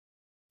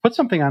put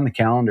something on the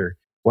calendar,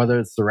 whether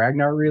it's the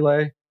Ragnar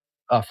Relay,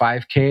 a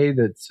 5K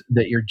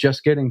that you're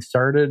just getting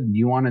started and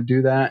you want to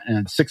do that,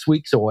 and 6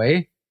 weeks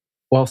away.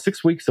 Well,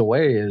 6 weeks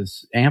away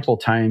is ample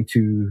time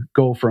to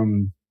go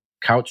from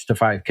couch to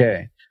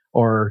 5K,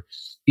 or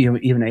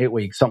even 8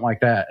 weeks, something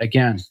like that.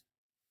 Again,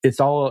 it's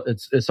all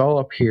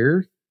up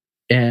here,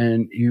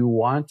 and you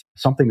want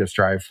something to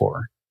strive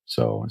for.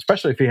 So,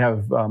 especially if you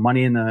have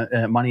money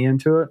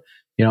into it,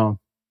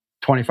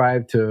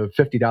 $25 to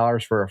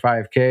 $50 for a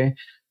 5K,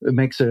 it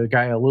makes a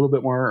guy a little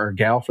bit more, or a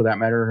gal for that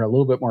matter, a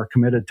little bit more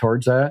committed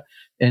towards that.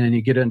 And then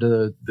you get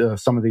into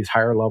some of these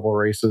higher level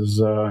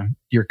races,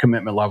 your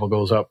commitment level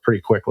goes up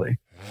pretty quickly.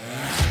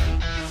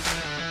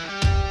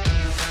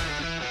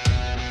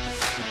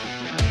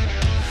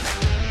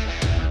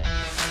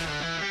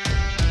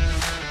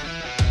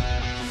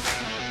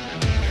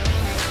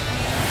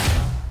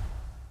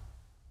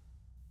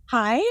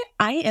 Hi,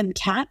 I am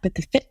Kat with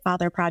the Fit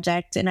Father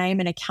Project, and I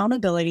am an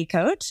accountability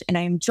coach, and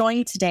I am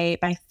joined today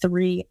by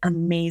 3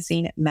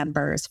 amazing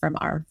members from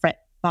our Fit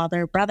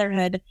Father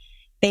Brotherhood.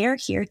 They are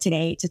here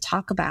today to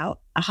talk about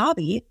a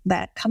hobby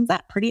that comes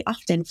up pretty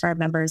often for our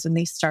members when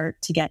they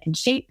start to get in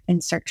shape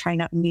and start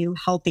trying out new,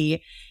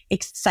 healthy,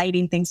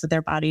 exciting things with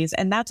their bodies,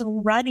 and that's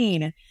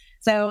running.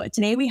 So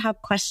today we have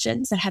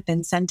questions that have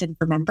been sent in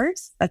for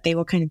members that they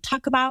will kind of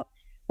talk about,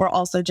 or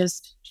also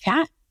just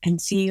chat and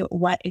see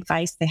what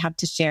advice they have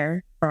to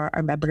share for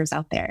our members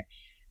out there.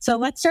 So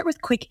let's start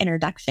with quick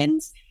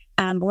introductions.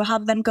 We'll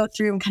have them go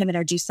through and kind of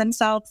introduce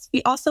themselves.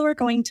 We also are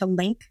going to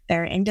link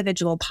their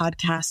individual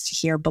podcasts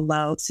here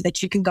below so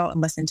that you can go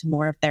and listen to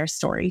more of their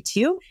story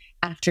too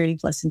after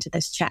you've listened to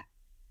this chat.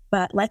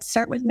 But let's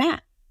start with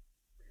Matt.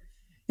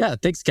 Yeah,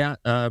 thanks, Kat.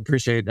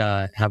 Appreciate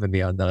having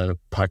me on the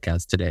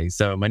podcast today.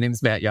 So my name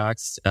is Matt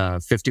Yox,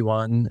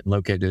 51,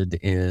 located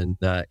in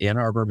Ann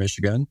Arbor,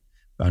 Michigan,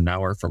 about an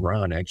hour from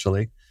Ron,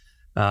 actually.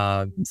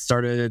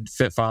 Started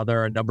Fit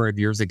Father a number of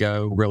years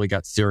ago, really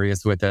got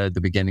serious with it at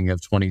the beginning of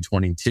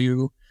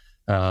 2022.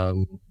 I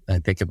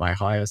think at my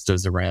highest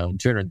was around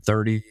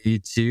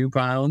 232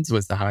 pounds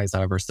was the highest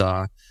I ever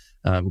saw.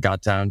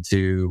 Got down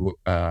to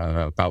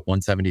about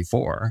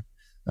 174.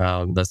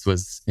 This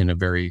was in a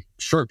very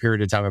short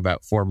period of time,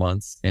 about 4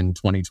 months in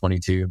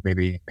 2022,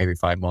 maybe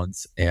 5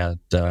 months, and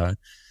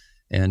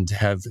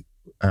have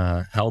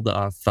held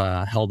off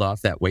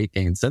that weight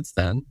gain since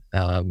then,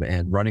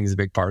 and running is a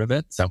big part of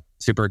it. So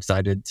super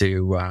excited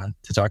to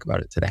talk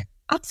about it today.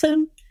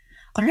 Awesome.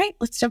 All right,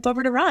 let's jump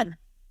over to Ron.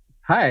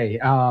 Hi,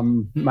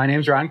 my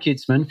name's Ron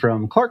Keatsman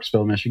from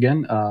Clarksville,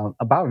 Michigan,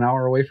 about an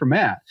hour away from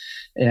Matt.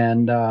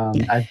 And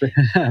I've been,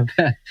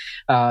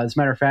 as a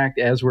matter of fact,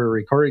 as we're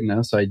recording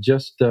this, I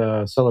just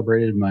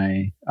celebrated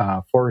my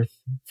 4th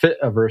Fit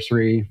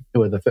anniversary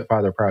with the Fit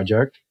Father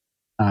Project.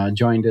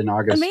 Joined in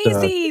August.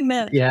 Amazing.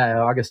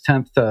 August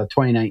 10th,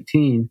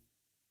 2019.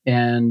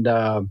 And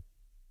I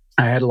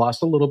had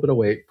lost a little bit of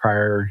weight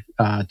prior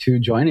to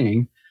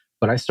joining,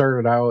 but I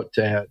started out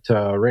at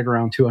right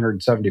around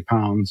 270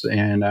 pounds,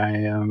 and I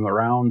am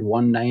around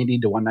 190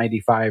 to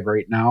 195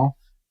 right now,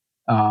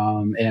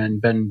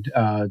 and been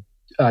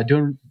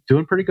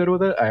doing pretty good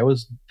with it.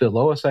 The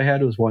lowest I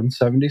had was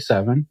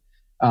 177.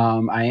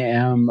 I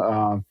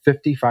am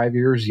 55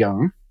 years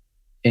young,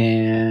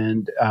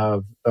 and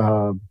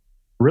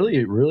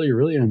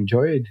really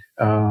enjoyed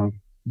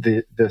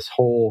this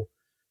whole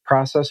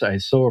process. I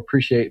so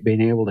appreciate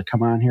being able to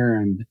come on here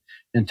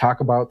and talk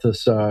about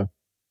this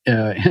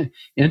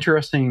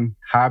interesting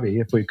hobby,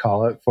 if we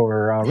call it,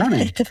 for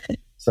running.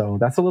 So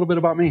that's a little bit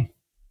about me.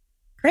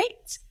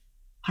 Great.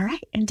 All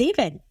right. And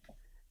David.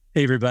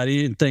 Hey,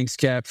 everybody. And thanks,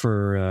 Kat,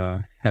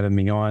 for having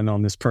me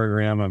on this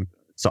program.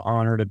 It's an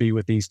honor to be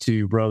with these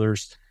 2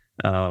 brothers.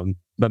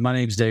 But my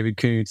name's David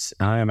Kuntz.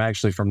 I am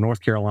actually from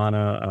North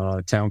Carolina,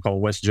 a town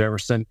called West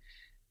Jefferson.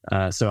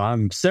 So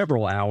I'm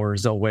several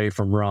hours away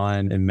from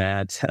Ron and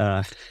Matt,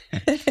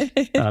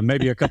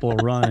 maybe a couple of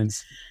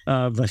runs.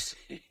 But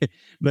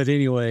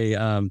anyway,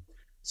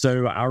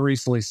 so I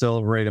recently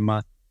celebrated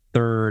my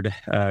 3rd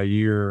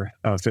year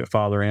Fit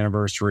Father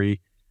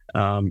anniversary.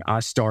 I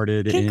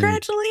started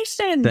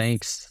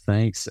Congratulations.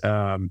 Thanks.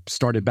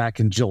 Started back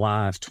in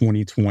July of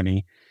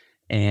 2020.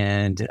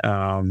 And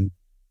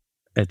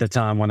at the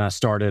time when I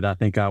started, I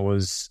think I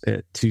was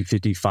at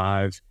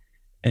 255,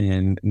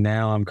 and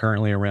now I'm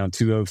currently around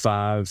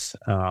 205.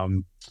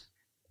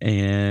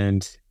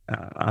 And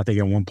I think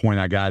at one point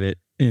I got it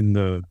in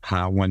the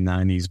high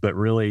 190s, but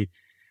really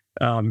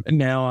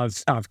now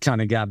I've kind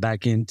of got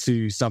back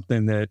into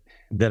something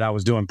that I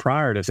was doing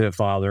prior to Fit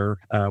Father,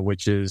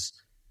 which is,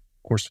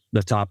 of course,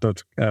 the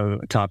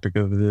topic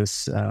of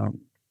this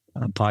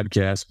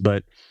podcast,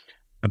 but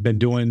I've been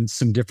doing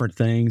some different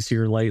things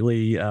here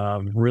lately.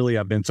 Really,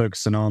 I've been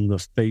focusing on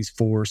the phase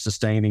 4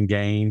 sustain and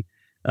gain,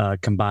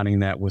 combining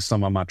that with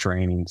some of my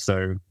training.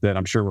 So that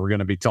I'm sure we're going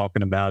to be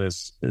talking about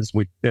as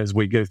we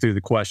go through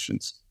the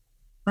questions.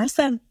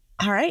 Awesome.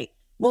 All right.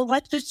 Well,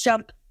 let's just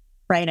jump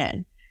right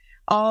in.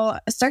 I'll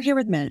start here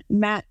with Matt.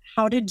 Matt,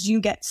 how did you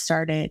get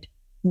started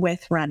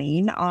with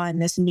running on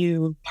this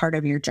new part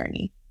of your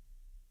journey?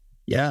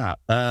 Yeah,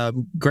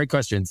 great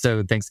question.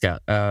 So thanks,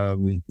 Kat.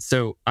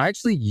 So I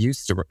actually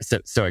used to.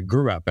 So I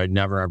grew up. I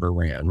never ever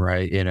ran.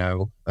 Right. I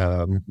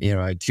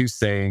had two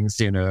sayings.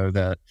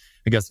 That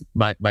I guess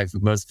my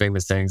most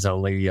famous sayings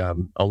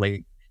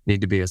only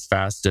need to be as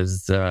fast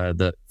as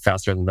the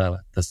faster than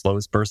the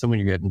slowest person when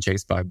you're getting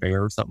chased by a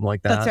bear or something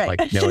like that. That's right.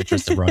 Like no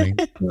interest in running.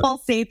 Full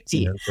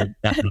safety.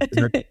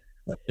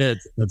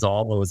 That's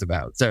all it was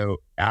about. So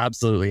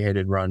absolutely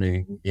hated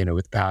running.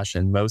 With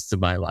passion most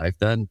of my life.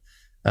 Then.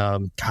 I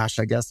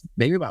guess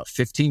maybe about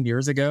 15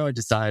 years ago, I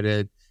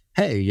decided,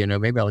 hey,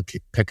 maybe I'll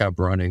pick up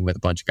running with a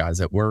bunch of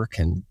guys at work.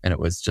 And it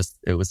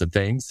was a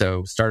thing.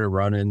 So started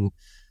running.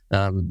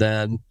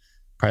 Then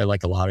probably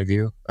like a lot of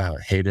you,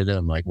 hated it.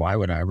 I'm like, why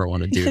would I ever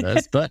want to do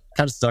this? But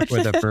kind of stuck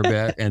with it for a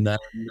bit. And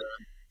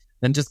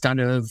then just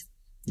kind of,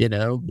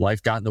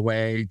 life got in the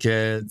way,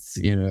 kids,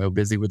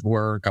 busy with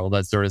work, all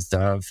that sort of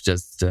stuff,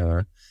 just,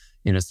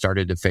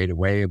 started to fade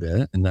away a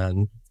bit. And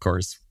then of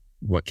course,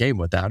 what came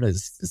with that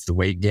is the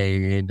weight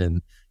gain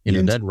and,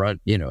 then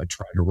run, I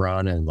tried to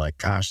run and like,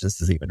 gosh,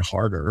 this is even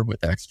harder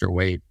with extra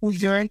weight.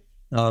 Sure.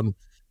 So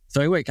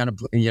anyway, kind of,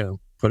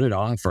 put it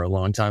off for a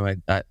long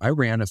time. I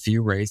ran a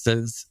few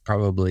races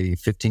probably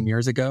 15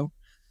 years ago.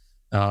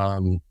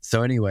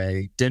 So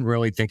anyway, didn't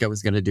really think I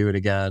was going to do it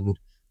again.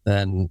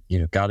 Then,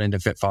 got into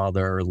Fit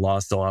Father,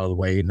 lost a lot of the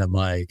weight. And I'm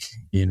like,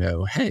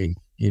 hey,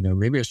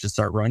 maybe I should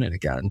start running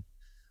again.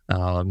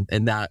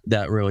 And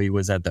that really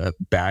was at the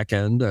back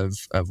end of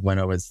when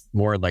I was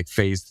more like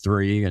phase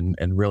 3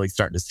 and really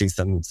starting to see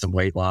some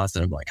weight loss.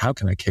 And I'm like, how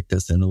can I kick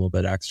this in a little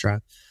bit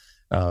extra?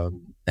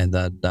 And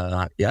then,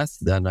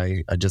 then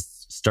I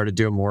just started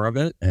doing more of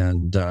it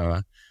and,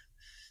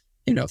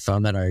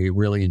 found that I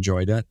really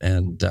enjoyed it.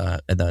 And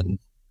then,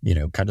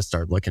 kind of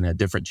started looking at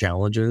different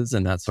challenges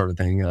and that sort of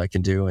thing that I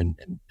can do. And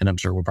I'm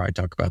sure we'll probably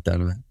talk about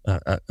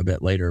that a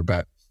bit later,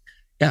 but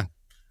yeah.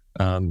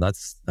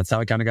 That's how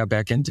I kind of got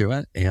back into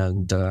it.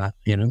 And,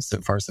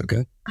 so far so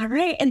good. All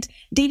right. And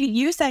David,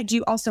 you said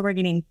you also were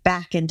getting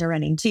back into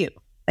running too.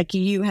 Like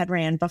you had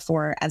ran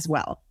before as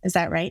well. Is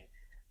that right?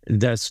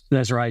 That's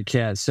right,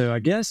 Kat. So I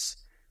guess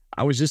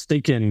I was just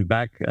thinking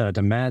back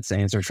to Matt's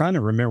answer, trying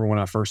to remember when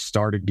I first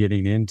started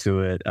getting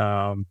into it.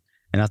 And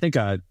I think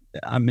I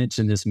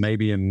mentioned this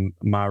maybe in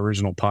my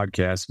original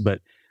podcast,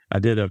 but I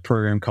did a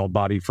program called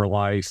Body for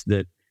Life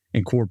that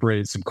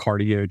incorporated some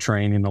cardio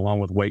training along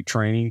with weight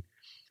training.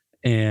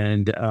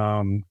 And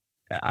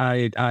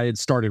I had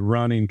started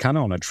running kind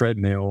of on a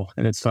treadmill.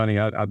 And it's funny,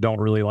 I don't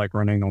really like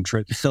running on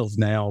treadmills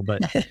now,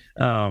 but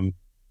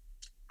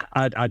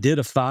I did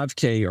a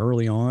 5K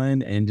early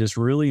on and just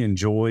really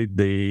enjoyed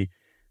the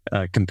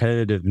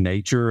competitive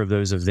nature of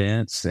those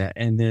events.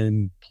 And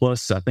then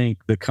plus, I think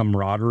the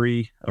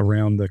camaraderie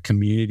around the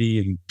community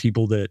and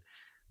people that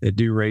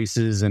do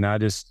races. And I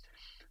just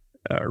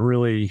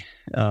really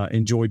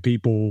enjoy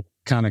people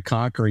kind of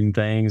conquering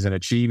things and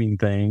achieving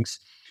things.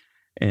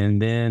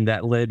 And then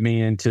that led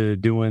me into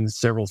doing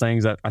several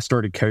things. I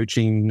started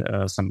coaching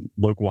some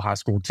local high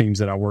school teams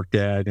that I worked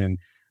at and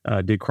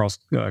did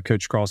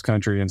coach cross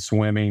country and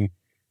swimming,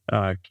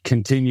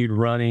 continued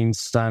running,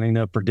 signing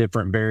up for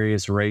different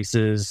various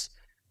races.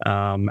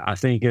 I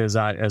think as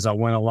I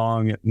went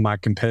along, my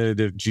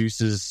competitive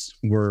juices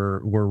were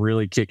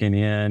really kicking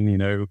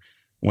in,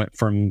 went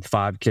from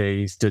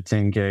 5Ks to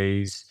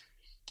 10Ks.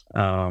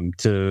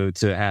 To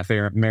half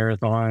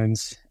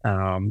marathons.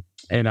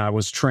 And I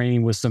was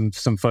training with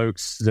some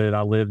folks that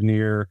I live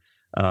near.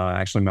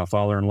 Actually, my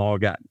father-in-law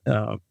had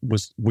a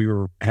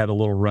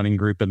little running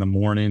group in the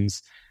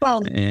mornings.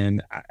 Well,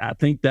 and I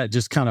think that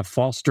just kind of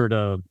fostered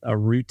a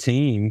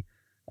routine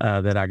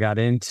that I got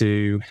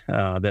into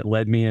that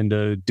led me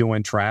into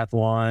doing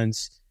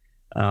triathlons.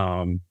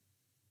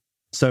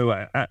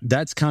 So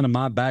that's kind of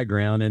my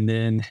background. And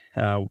then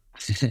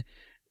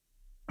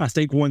I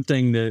think one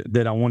thing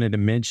that I wanted to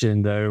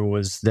mention though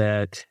was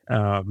that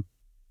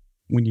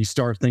when you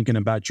start thinking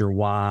about your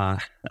why,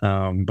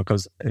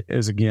 because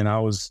as again I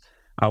was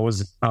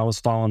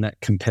following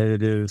that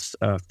competitive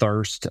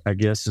thirst, I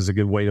guess is a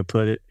good way to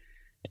put it,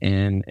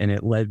 and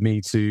it led me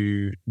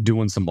to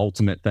doing some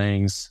ultimate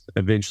things.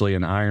 Eventually,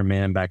 an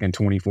Ironman back in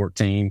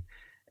 2014,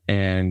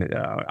 and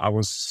I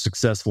was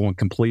successful in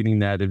completing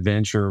that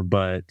adventure,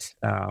 but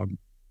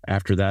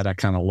after that, I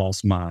kind of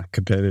lost my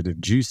competitive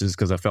juices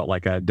because I felt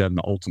like I had done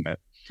the ultimate.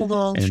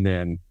 And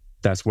then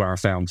that's where I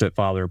found Fit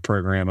Father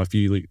program a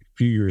few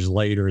years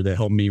later that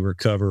helped me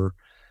recover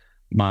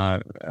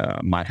my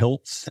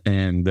health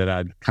and that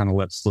I'd kind of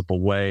let slip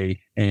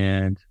away.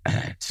 And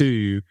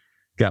two,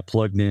 got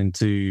plugged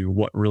into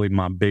what really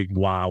my big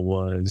why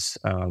was,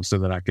 so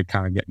that I could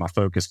kind of get my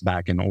focus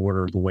back in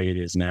order the way it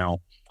is now.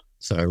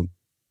 So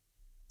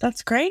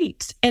that's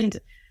great. And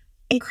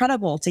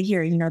incredible to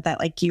hear, that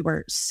like you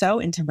were so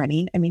into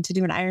running. I mean, to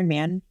do an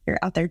Ironman, you're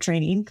out there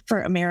training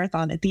for a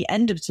marathon at the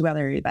end of 2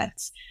 other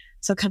events.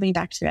 So coming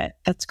back to it,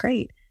 that's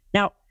great.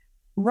 Now,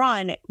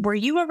 Ron, were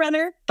you a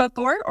runner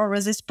before, or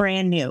was this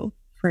brand new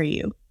for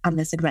you on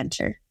this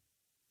adventure?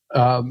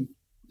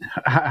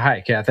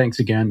 Hi, Kat. Thanks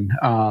again.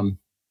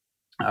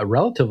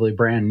 Relatively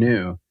brand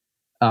new.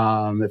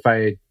 If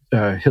I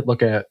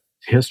look at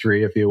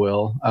history, if you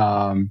will,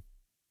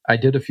 I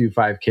did a few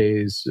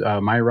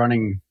 5Ks. My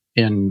running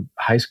in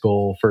high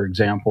school, for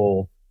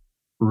example,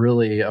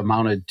 really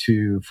amounted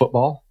to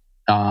football.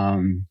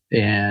 And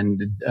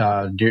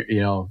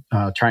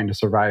trying to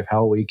survive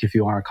Hell Week, if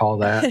you want to call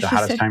that, the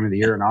hottest time of the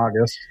year in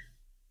August.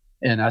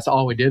 And that's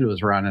all we did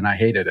was run, and I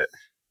hated it.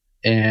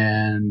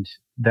 And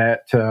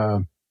that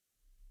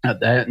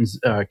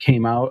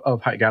came out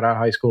of, I got out of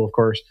high school, of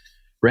course,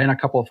 ran a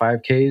couple of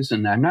 5Ks,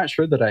 and I'm not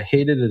sure that I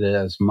hated it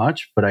as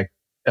much, but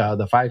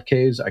the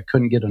 5Ks, I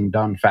couldn't get them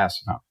done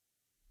fast enough.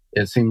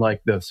 It seemed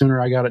like the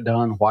sooner I got it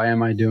done, why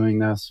am I doing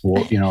this?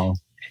 Well,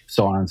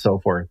 so on and so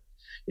forth.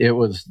 It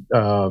was,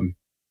 kind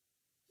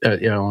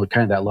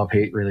of that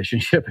love-hate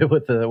relationship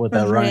with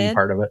the running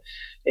part of it.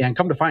 And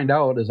come to find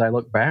out, as I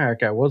look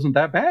back, I wasn't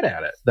that bad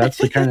at it. That's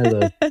the kind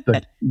of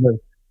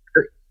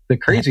the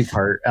crazy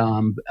part.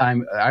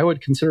 I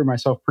would consider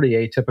myself pretty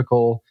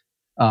atypical.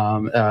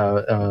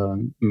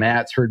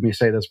 Matt's heard me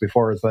say this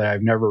before, is that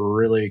I've never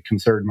really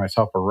considered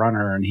myself a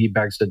runner, and he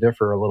begs to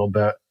differ a little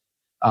bit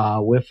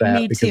with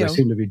that, because I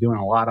seem to be doing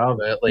a lot of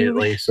it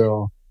lately.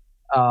 So,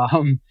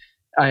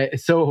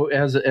 as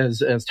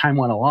time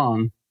went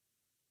along,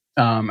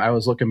 I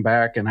was looking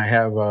back, and I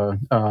have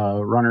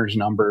a runner's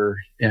number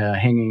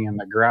hanging in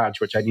the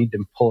garage, which I need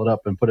to pull it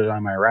up and put it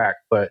on my rack.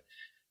 But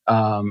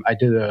I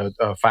did a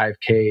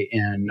 5K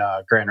in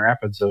Grand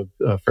Rapids, a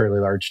fairly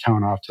large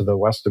town off to the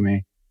west of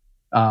me.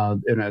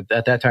 And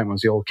at that time, it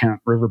was the old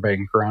Kent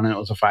Riverbank run, and it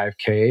was a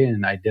 5K,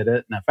 and I did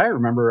it. And if I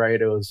remember right,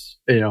 it was,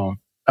 I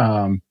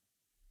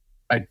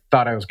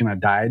thought I was going to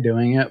die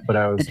doing it, but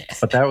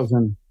that was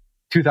in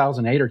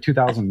 2008 or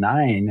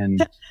 2009.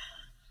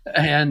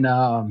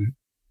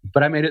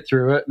 But I made it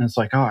through it, and it's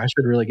like, oh, I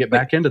should really get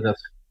back into this.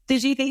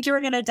 Did you think you were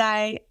going to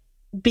die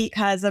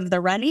because of the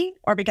running,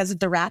 or because of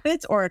the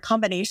rapids, or a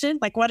combination?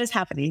 Like, what is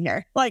happening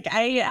here? Like,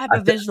 I have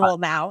a visual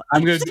now.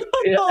 I'm good.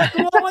 Like,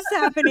 what was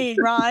happening,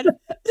 Ron?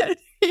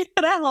 You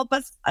gotta help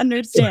us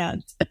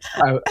understand.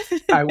 I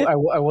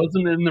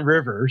wasn't in the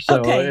river,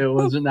 so it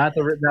was not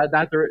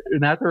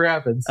the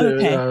rapids.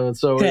 Okay.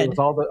 So Good. It was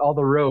all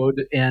the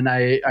road, and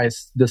I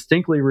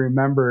distinctly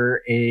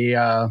remember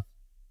a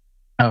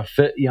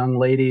fit young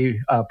lady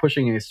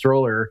pushing a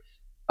stroller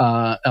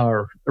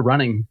or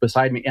running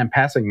beside me and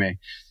passing me.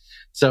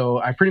 So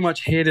I pretty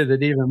much hated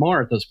it even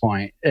more at this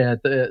point.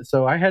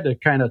 So I had to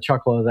kind of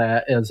chuckle at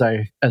that as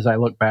I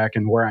look back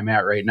and where I'm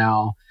at right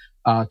now.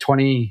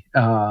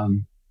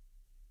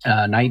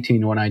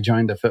 2019, when I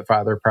joined the Fit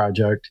Father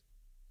Project,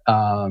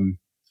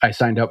 I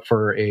signed up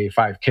for a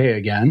 5K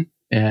again,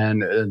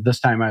 and this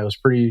time I was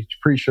pretty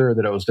sure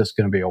that it was just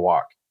going to be a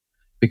walk,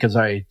 because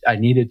I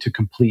needed to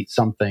complete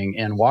something,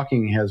 and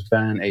walking has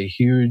been a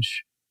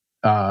huge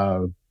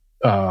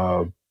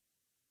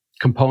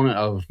component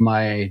of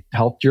my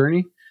health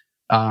journey.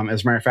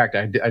 As a matter of fact,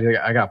 I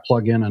got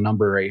plug in a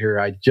number right here.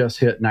 I just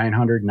hit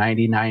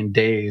 999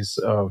 days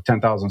of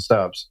 10,000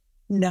 steps.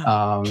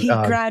 No,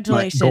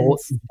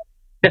 congratulations!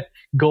 A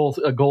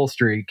goal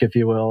streak, if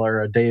you will,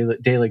 or a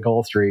daily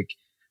goal streak.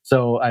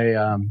 So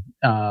I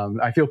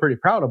feel pretty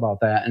proud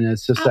about that, and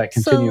it's just that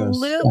continuous.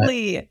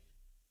 Absolutely.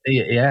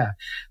 Yeah.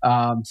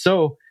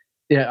 So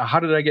how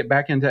did I get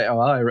back into?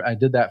 Well, I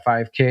did that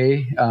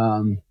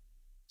 5K.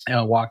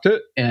 I walked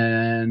it,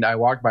 and I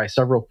walked by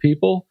several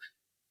people,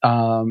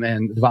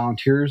 and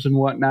volunteers and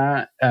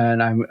whatnot.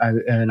 And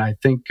I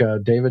think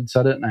David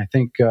said it, and I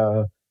think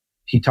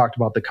he talked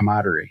about the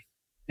camaraderie.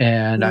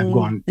 And I'm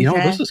going,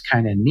 this is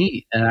kind of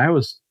neat. And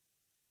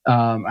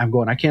I'm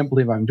going, I can't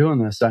believe I'm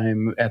doing this.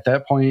 I'm at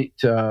that point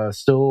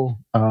still.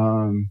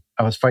 I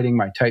was fighting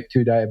my type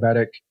 2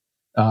 diabetic,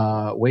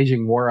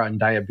 waging war on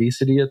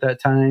diabetes at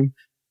that time,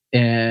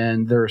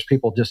 and there was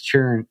people just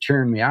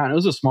cheering me on. It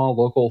was a small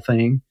local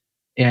thing.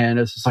 And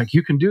it's just like,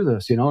 you can do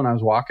this, and I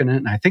was walking it,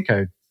 and I think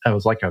I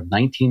was like a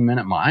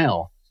 19-minute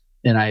mile,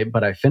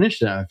 but I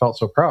finished it, and I felt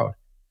so proud.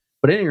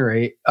 But at any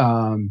rate,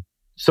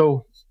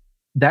 so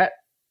that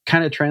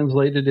kind of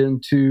translated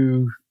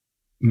into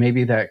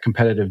maybe that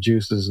competitive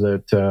juices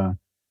that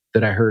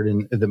I heard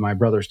that my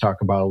brothers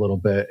talk about a little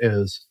bit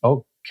is,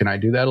 oh, can I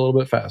do that a little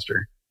bit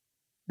faster?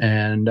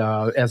 And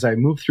as I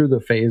moved through the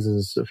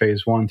phases,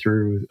 phase 1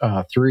 through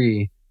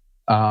 3,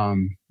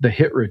 the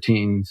HIIT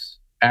routines,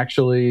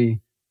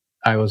 actually,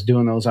 I was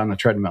doing those on the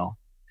treadmill,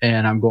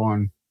 and I'm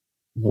going,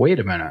 wait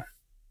a minute.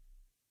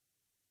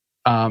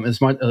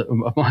 As much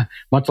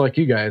like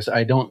you guys,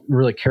 I don't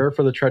really care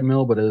for the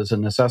treadmill, but it is a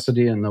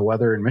necessity in the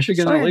weather in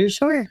Michigan, at least.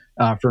 Sure.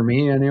 For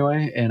me,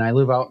 anyway. And I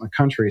live out in the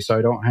country, so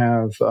I don't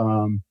have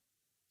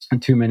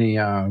too many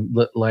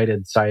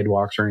lighted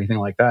sidewalks or anything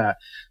like that.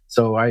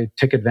 So I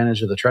take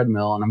advantage of the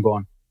treadmill, and I'm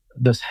going,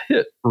 this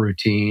HIIT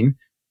routine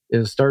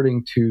is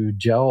starting to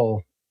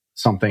gel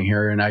something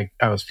here, and I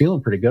was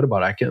feeling pretty good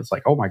about it. It's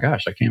like, oh my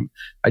gosh,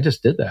 I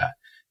just did that.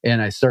 And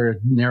I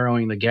started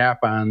narrowing the gap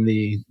on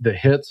the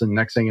hits, and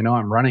next thing you know,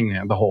 I'm running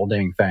the whole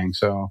dang thing.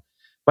 So,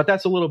 but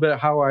that's a little bit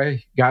how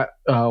I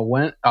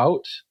went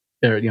out,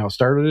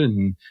 started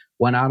and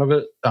went out of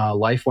it.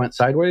 Life went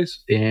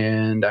sideways,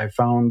 and I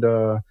found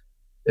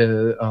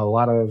a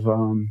lot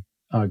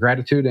of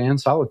gratitude and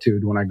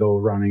solitude when I go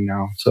running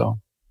now. So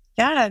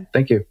yeah,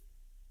 thank you.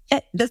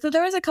 So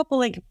there was a couple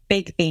like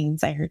big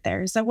things I heard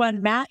there. So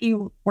one, Matt,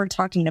 you were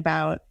talking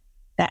about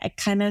that it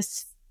kind of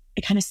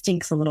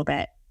stinks a little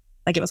bit.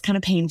 Like it was kind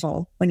of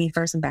painful when you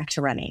first went back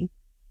to running.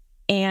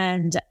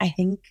 And I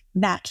think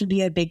that could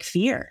be a big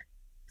fear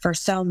for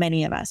so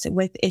many of us.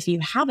 If you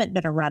haven't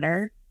been a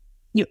runner,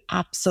 you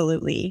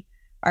absolutely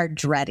are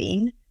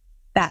dreading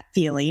that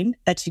feeling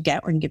that you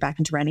get when you get back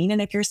into running.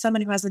 And if you're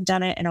someone who hasn't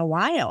done it in a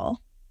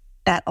while,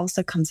 that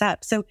also comes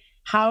up. So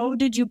how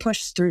did you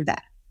push through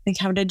that? Like,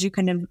 how did you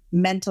kind of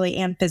mentally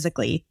and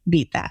physically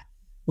beat that?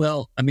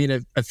 Well, I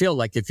mean, I feel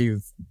like if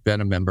you've been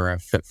a member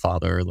of Fit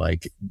Father,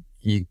 like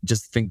you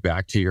just think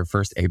back to your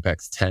first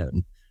Apex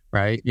 10,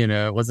 right? You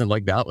know, it wasn't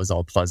like that was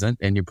all pleasant,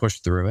 and you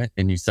pushed through it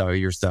and you saw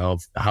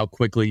yourself how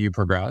quickly you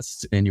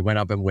progressed and you went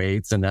up in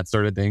weights and that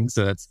sort of thing.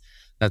 So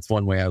that's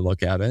one way I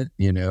look at it.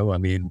 You know, I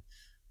mean,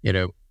 you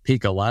know,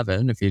 peak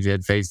 11, if you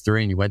did phase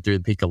 3 and you went through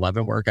the peak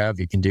 11 workout, if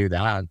you can do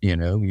that, you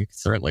know, you can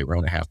certainly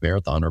run a half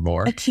marathon or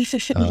more.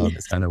 It's kind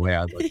of the way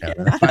I look at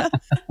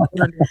it.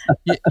 But,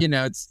 you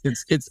know,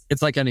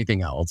 it's like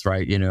anything else,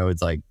 right? You know,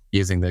 it's like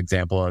using the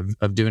example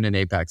of doing an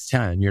Apex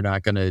 10. You're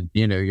not going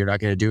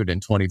to do it in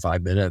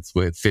 25 minutes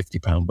with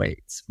 50-pound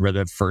weights. For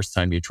the first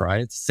time you try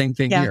it, it's the same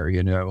thing here.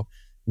 You know,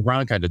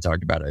 Ron kind of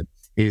talked about it.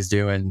 He's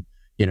doing,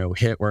 you know,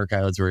 HIIT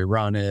workouts where he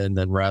run in,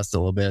 then rest a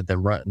little bit,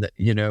 then run,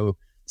 you know,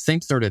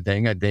 same sort of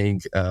thing. I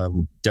think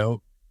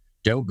don't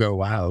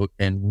go out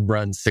and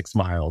run 6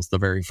 miles the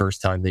very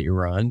first time that you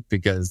run,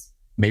 because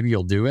maybe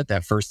you'll do it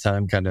that first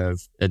time, kind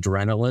of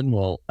adrenaline.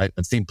 Well, I've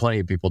seen plenty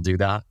of people do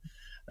that.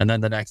 And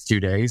then the next 2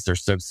 days, they're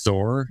so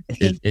sore,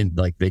 and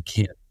like they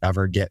can't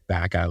ever get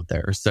back out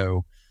there.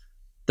 So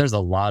there's a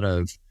lot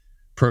of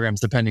programs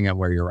depending on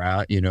where you're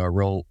at. You know, a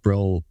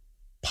real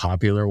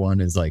popular one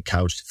is like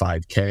Couch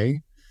 5K.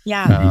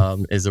 Yeah.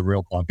 Is a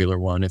real popular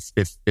one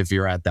if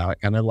you're at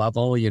that kind of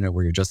level, you know,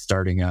 where you're just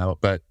starting out.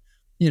 But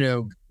you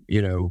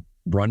know,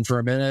 run for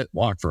a minute,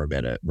 walk for a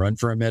minute, run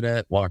for a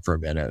minute, walk for a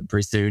minute.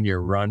 Pretty soon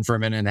you're run for a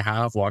minute and a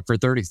half, walk for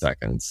 30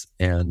 seconds.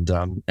 And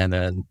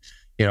then,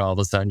 you know, all of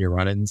a sudden you're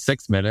running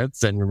 6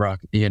 minutes and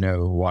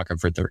walking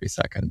for 30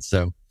 seconds.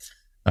 So,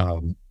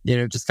 you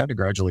know, just kind of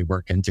gradually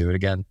work into it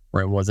again,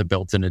 where it wasn't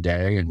built in a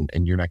day,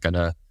 and you're not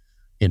gonna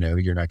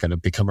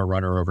become a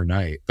runner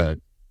overnight. But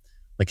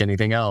like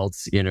anything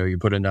else, you know, you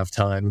put enough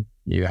time,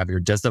 you have your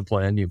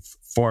discipline, you've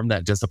formed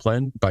that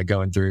discipline by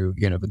going through,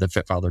 you know, the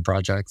Fit Father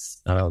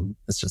projects.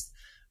 It's just,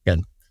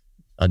 again,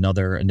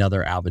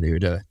 another avenue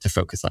to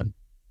focus on.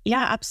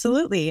 Yeah,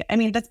 absolutely. I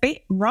mean, that's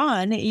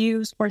Ron,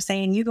 you were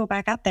saying you go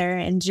back out there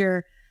and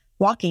you're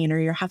walking, or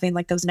you're having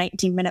like those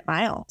 19-minute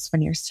miles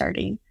when you're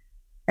starting,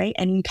 right?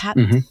 And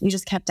you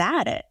just kept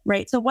at it,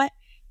 right? So what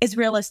is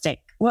realistic?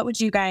 What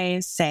would you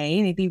guys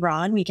say? Maybe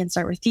Ron, we can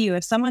start with you.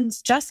 If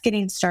someone's just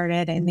getting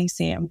started and they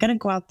say, I'm going to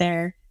go out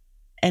there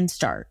and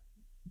start,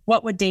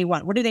 what would day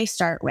one? What do they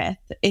start with?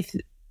 If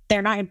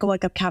they're not going to go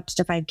like a Couch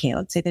to 5K,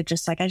 let's say they're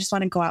just like, I just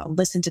want to go out and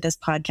listen to this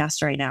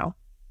podcast right now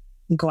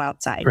and go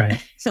outside.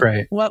 Right. So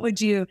right. What would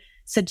you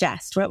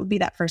suggest? What would be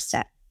that first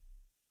step?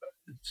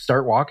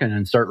 Start walking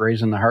and start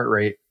raising the heart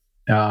rate.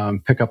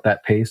 Pick up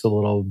that pace a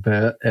little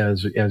bit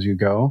as you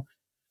go.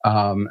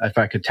 If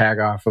I could tag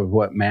off of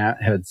what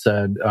Matt had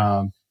said,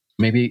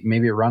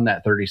 maybe run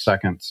that 30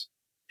 seconds,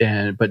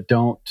 but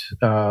don't,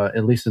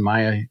 at least in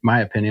my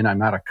opinion, I'm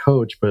not a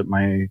coach, but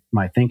my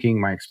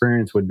thinking, my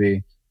experience would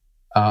be,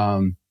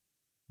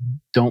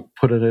 don't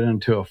put it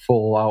into a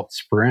full out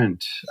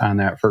sprint on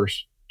that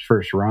first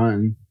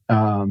run.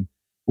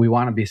 We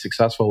want to be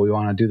successful. We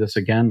want to do this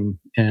again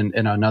in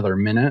another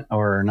minute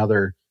or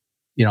another,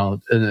 you know,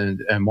 and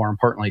more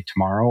importantly,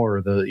 tomorrow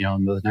or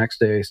the next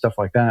day, stuff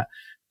like that.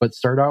 But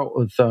start out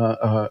with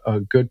a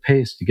good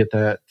pace to get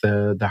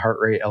the heart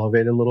rate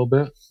elevated a little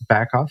bit,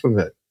 back off of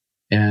it,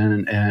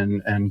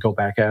 and go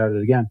back at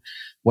it again.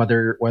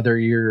 Whether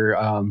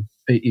you're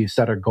you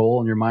set a goal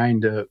in your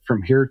mind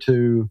from here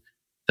to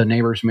the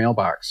neighbor's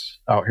mailbox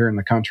out here in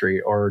the country,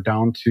 or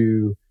down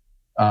to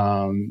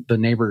the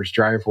neighbor's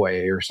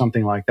driveway or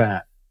something like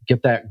that.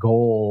 Get that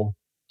goal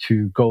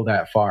to go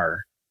that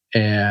far,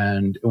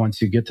 and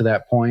once you get to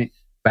that point,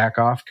 back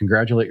off,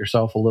 congratulate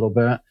yourself a little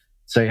bit.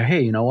 Say,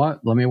 hey, you know what?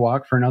 Let me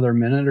walk for another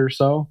minute or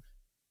so,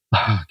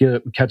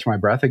 catch my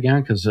breath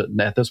again, because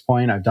at this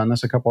point, I've done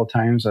this a couple of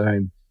times.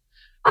 I'm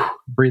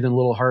breathing a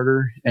little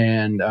harder,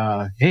 and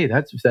hey,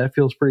 that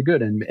feels pretty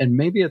good. And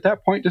maybe at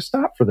that point, just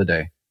stop for the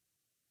day,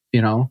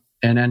 you know,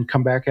 and then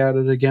come back at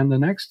it again the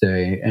next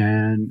day,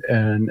 and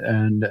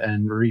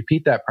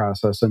repeat that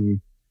process. And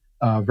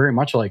very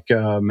much like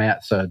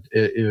Matt said,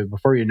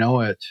 before you know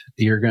it,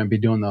 you're going to be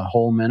doing the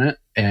whole minute,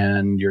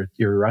 and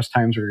your rest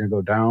times are going to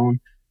go down.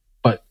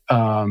 But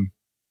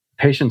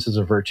patience is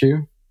a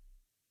virtue.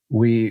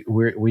 We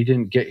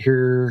didn't get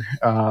here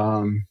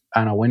on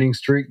a winning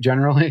streak.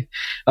 Generally,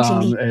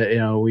 you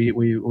know,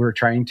 we're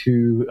trying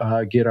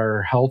to get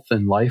our health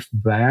and life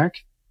back.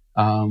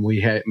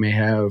 We may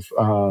have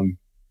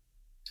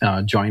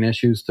joint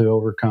issues to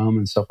overcome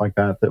and stuff like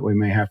that we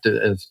may have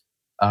to.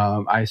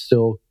 I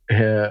still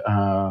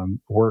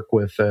work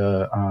with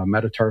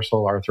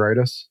metatarsal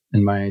arthritis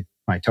in my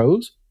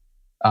toes.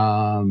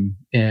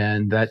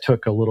 And that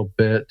took a little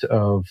bit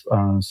of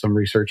some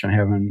research and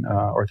having an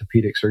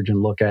orthopedic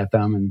surgeon look at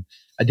them. And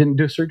I didn't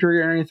do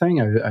surgery or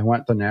anything. I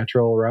went the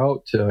natural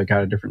route. I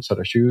got a different set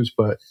of shoes.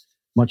 But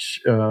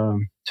much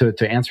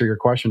to answer your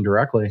question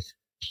directly,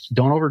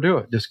 don't overdo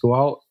it. Just go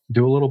out,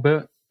 do a little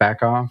bit,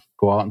 back off,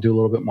 go out and do a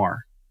little bit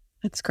more.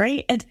 That's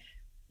great. And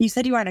you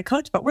said you aren't a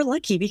coach, but we're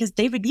lucky because,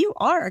 David, you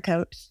are a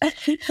coach.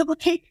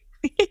 Like,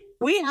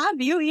 we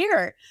have you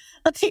here.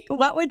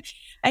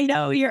 I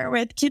know you're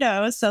with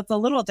kiddos, so it's a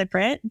little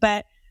different,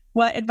 but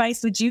what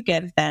advice would you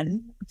give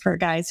then for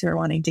guys who are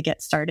wanting to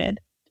get started?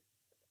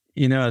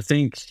 I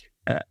think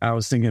I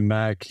was thinking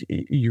back,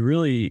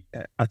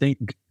 I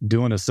think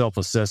doing a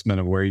self-assessment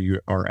of where you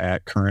are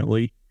at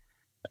currently,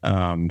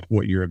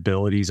 what your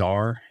abilities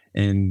are.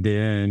 And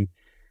then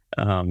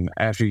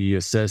after you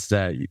assess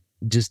that,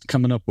 just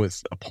coming up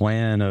with a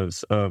plan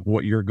of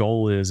what your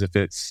goal is, if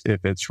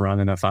it's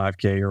running a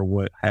 5K or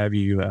what have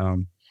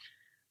you,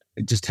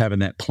 just having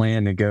that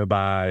plan to go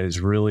by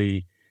is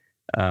really,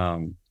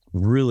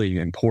 really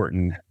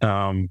important.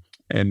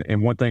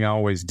 And one thing I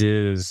always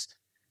did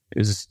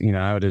is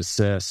I would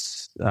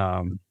assess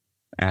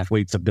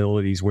athletes'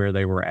 abilities where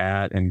they were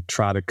at and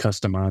try to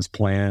customize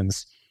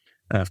plans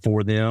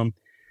for them.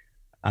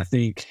 I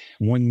think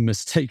one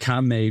mistake I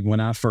made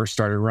when I first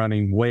started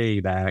running way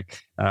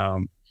back,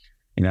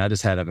 I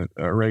just had a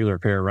regular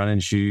pair of running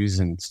shoes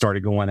and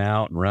started going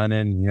out and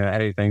running.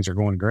 Hey, things are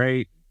going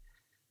great.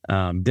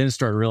 Then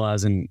started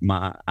realizing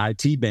my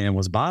IT band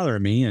was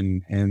bothering me,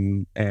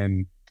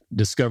 and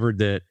discovered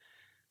that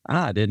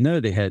I didn't know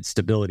they had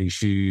stability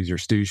shoes or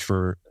shoes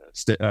for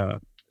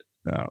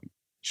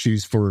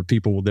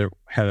people that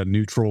had a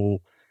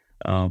neutral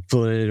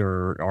foot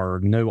or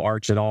no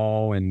arch at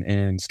all,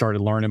 and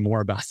started learning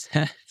more about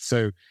that.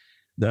 So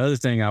the other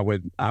thing I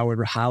would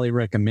highly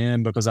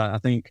recommend, because I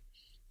think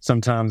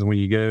sometimes when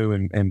you go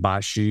and buy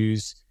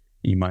shoes,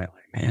 you might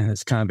man,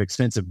 it's kind of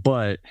expensive,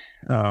 but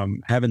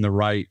having the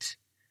right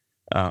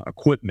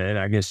equipment,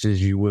 I guess,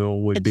 as you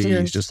will, would be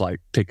is just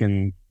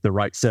picking the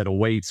right set of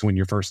weights when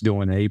you're first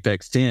doing the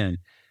Apex 10.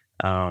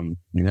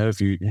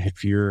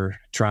 If you're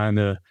trying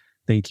to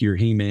think you're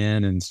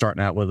He-Man and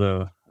starting out with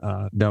a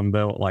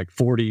dumbbell like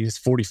 40s,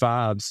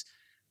 45s,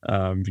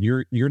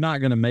 you're not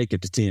going to make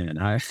it to 10.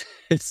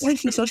 That's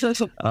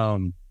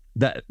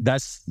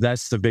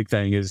the big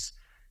thing is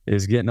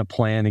getting a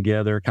plan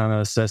together, kind of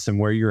assessing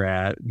where you're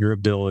at, your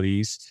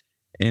abilities.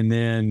 And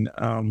then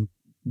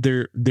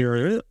there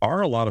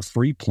are a lot of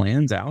free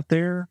plans out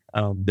there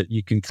that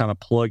you can kind of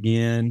plug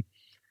in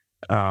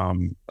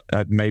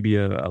at maybe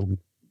a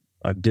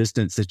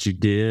distance that you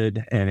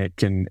did, and it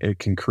can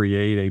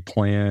create a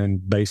plan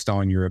based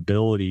on your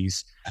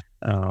abilities.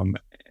 And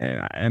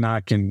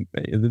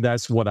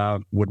that's what I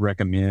would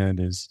recommend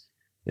is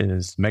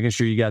making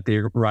sure you got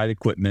the right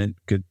equipment,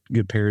 good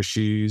pair of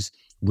shoes,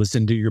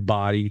 listen to your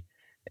body,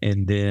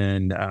 and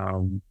then,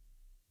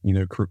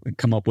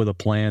 come up with a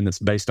plan that's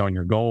based on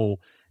your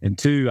goal. And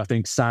two, I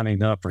think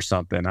signing up for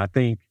something. I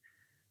think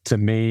to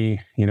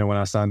me, when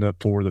I signed up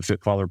for the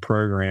Fit Father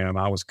program,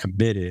 I was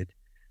committed.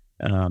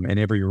 And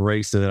every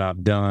race that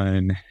I've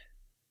done,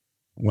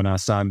 when I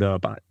signed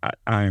up,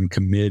 I am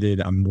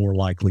committed. I'm more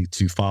likely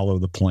to follow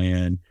the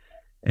plan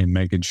and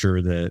making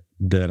sure that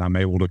I'm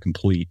able to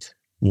complete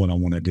what I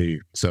want to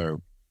do.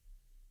 So,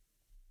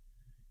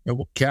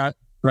 Kat,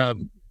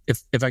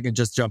 if I can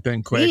just jump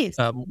in quick,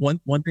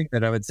 one thing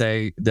that I would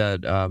say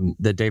that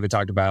David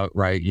talked about,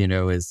 right,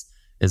 is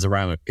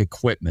around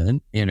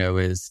equipment,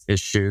 is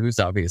shoes.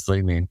 Obviously,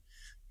 I mean,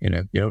 you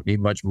don't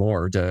need much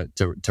more to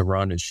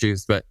run in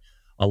shoes, but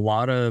a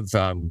lot of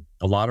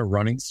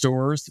running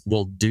stores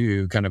will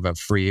do kind of a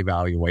free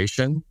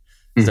evaluation.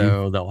 Mm-hmm.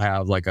 So they'll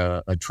have like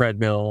a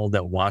treadmill,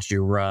 they'll watch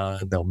you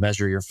run, they'll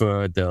measure your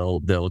foot,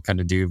 they'll kind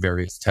of do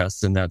various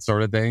tests and that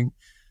sort of thing.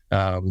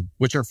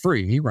 Which are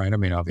free, right? I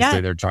mean, obviously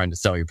they're trying to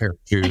sell you a pair of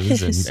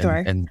shoes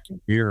and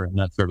gear and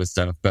that sort of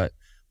stuff. But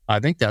I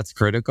think that's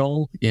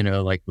critical,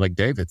 like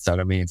David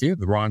said. I mean, if you have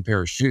the wrong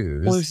pair of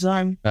shoes,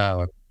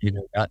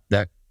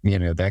 that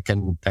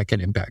can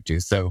impact you.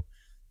 So,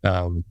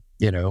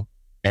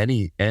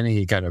 any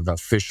kind of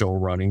official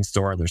running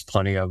store, and there's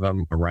plenty of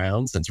them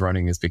around since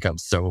running has become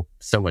so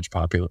much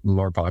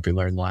more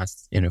popular in the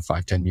last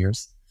 5-10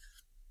 years.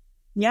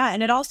 Yeah,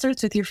 and it all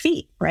starts with your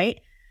feet, right?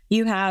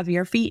 You have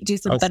your feet do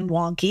something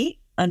wonky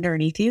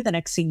underneath you. The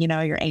next thing you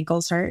know, your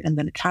ankles hurt, and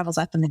then it travels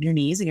up and then your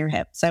knees and your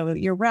hips. So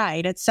you're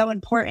right. It's so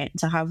important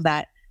to have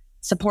that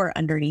support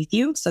underneath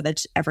you so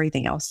that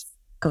everything else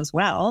goes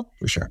well.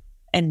 For sure.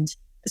 And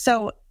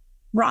so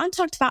Ron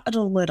talked about it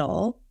a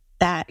little,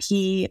 that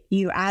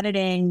you added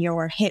in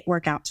your HIIT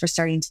workouts for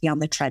starting to be on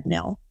the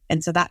treadmill.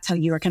 And so that's how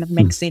you were kind of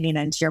mixing it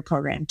into your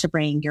program to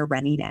bring your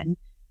running in.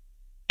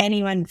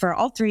 Anyone, for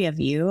all three of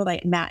you,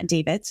 like Matt and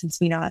David,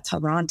 since we know that's how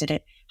Ron did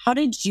it, how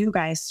did you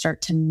guys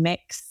start to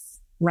mix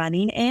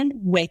running in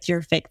with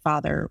your Fit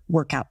Father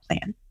workout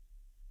plan?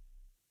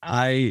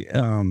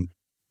 I'm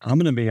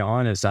going to be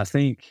honest. I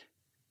think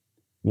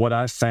what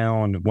I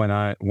found when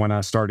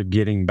I started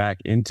getting back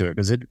into it,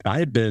 because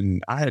I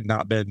had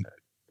not been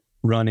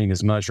running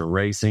as much or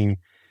racing,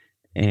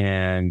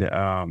 and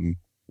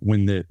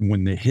when the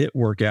HIIT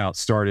workout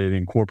started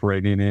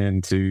incorporating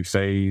into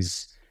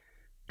phase,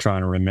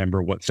 trying to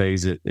remember what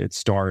phase it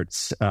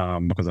starts,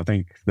 because I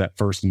think that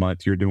first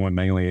month you're doing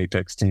mainly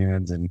Apex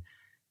 10s and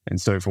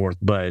so forth.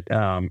 But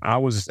I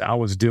was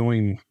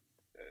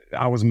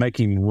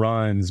making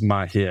runs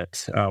my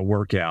HIIT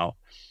workout,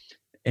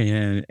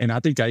 and I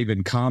think I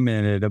even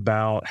commented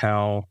about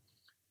how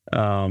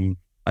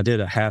I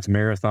did a half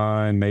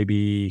marathon,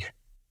 maybe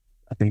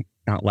I think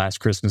not last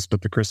Christmas,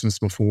 but the Christmas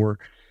before.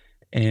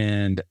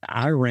 And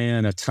I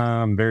ran a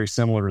time very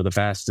similar to the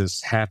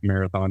fastest half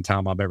marathon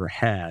time I've ever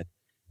had.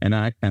 And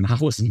I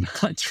was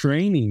not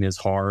training as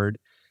hard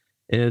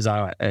as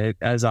I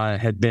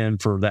had been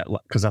for that,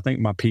 because I think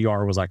my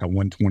PR was like a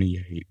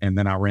 128, and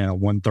then I ran a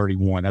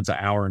 131. That's an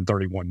hour and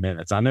 31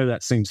 minutes. I know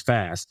that seems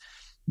fast,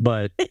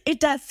 but it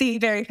does seem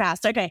very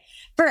fast. Okay.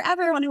 For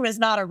everyone who is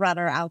not a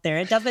runner out there,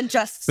 it doesn't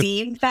just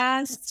seem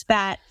fast.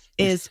 That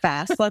is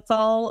fast. Let's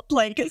all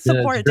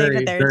support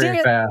David there.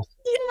 Very fast.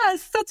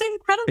 Yes, that's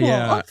incredible.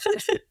 Yeah.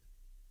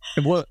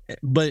 Well,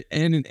 but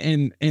and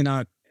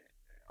I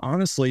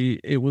honestly,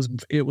 it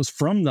was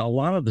from a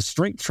lot of the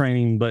strength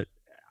training, but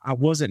I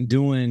wasn't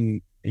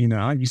doing.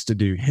 I used to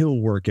do hill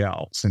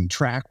workouts and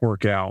track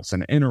workouts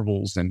and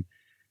intervals, and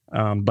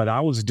but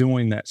I was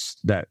doing that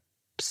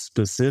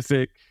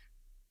specific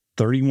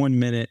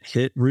 31-minute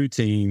HIIT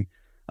routine,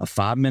 a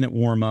 5-minute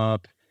warm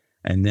up,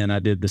 and then I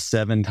did the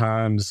 7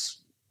 times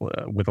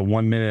with a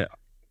 1 minute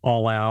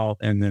all out,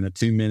 and then a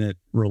 2-minute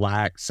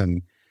relax,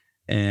 and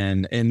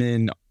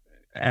then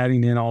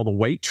adding in all the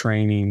weight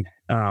training.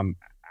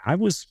 I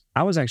was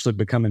actually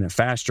becoming a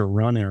faster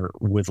runner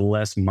with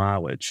less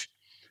mileage.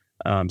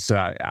 So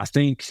I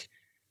think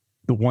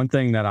the one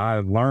thing that I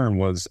learned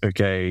was,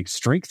 okay,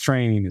 strength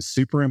training is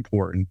super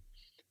important,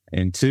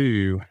 and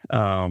 2,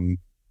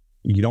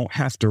 you don't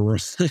have to run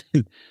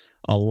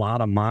a lot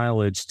of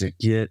mileage to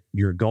get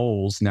your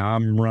goals. Now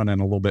I'm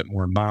running a little bit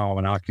more mile,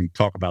 and I can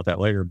talk about that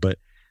later, but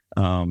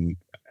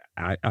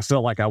I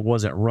felt like I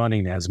wasn't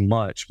running as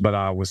much, but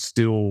I was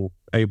still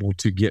able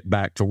to get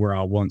back to where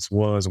I once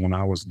was when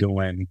I was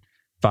doing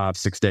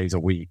 5-6 days a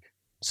week.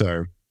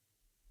 So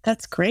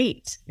that's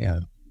great. Yeah.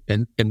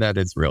 And that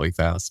is really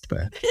fast,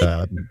 but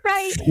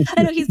right.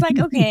 I know, he's like,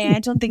 okay, I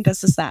don't think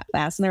this is that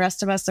fast, and the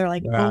rest of us are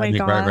like, oh my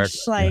gosh,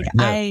 right.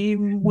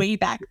 I'm way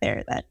back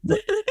there. Then,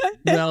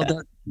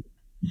 well,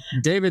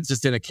 David's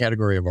just in a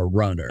category of a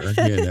runner,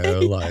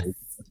 like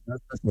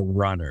that's just a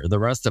runner. The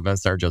rest of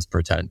us are just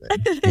pretending,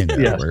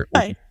 Yeah.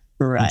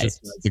 We're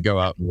just to go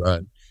out and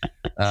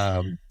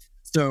run.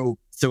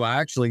 So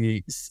I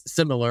actually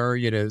similar,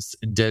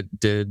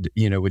 did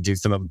would do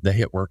some of the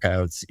HIIT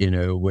workouts,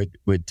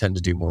 would tend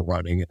to do more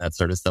running and that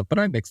sort of stuff. But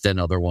I mixed in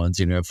other ones,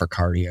 for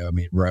cardio. I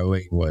mean,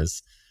 rowing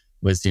was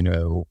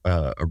another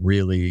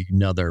really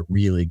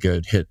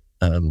good HIIT,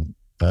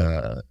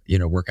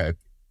 workout,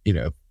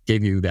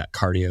 gave you that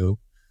cardio,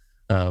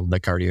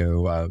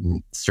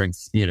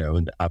 strengths,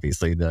 and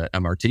obviously the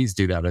MRTs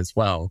do that as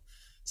well.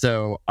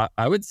 So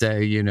I would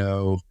say,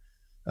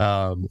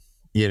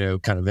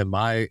 kind of in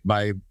my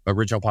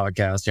original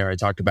podcast, I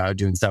talked about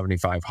doing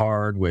 75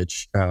 hard,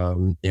 which, I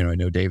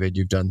know David,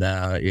 you've done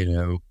that,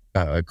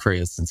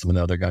 Chris and some of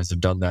the other guys have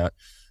done that.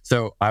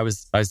 So I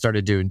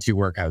started doing 2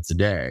 workouts a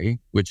day,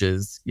 which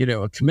is,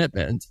 a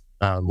commitment,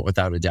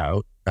 without a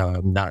doubt,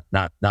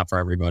 not for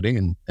everybody,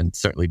 and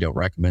certainly don't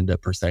recommend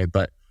it per se,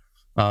 but,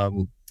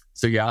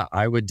 so yeah,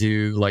 I would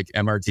do like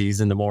MRTs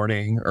in the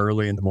morning,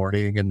 early in the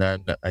morning, and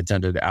then I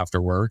tended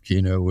after work,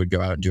 would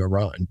go out and do a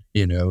run,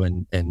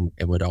 and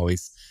would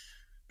always,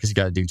 because you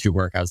got to do 2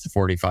 workouts to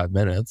 45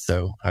 minutes.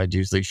 So I'd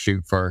usually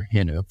shoot for,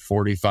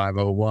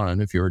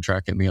 45:01 if you were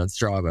tracking me on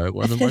Strava. It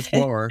wasn't much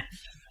more,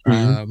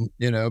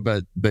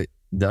 but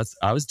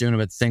I was doing them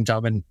at the same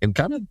time, and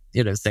kind of,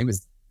 same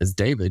as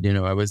David,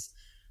 I was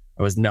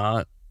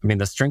not,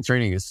 the strength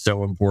training is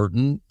so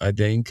important, I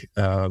think,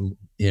 and,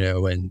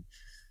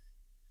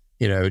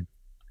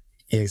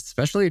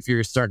 especially if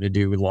you're starting to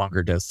do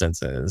longer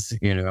distances,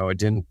 I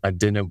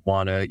didn't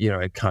want to,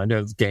 I kind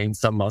of gained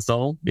some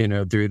muscle,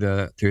 through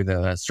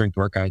the strength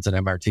workouts and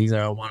MRTs. I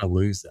don't want to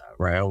lose that,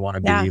 right? I don't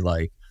want to be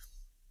like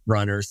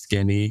runner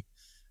skinny,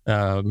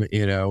 and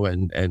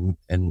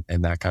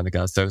that kind of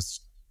guy. So,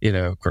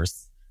 of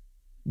course,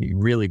 you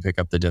really pick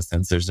up the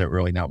distance. There's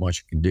really not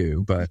much you can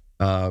do, but,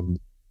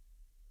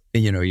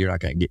 you're not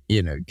going to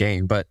get,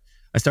 gain. But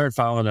I started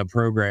following a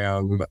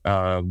program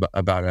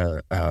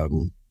about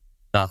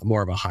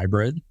more of a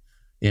hybrid,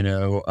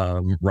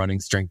 running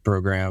strength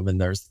program,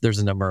 and there's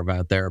a number of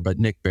out there, but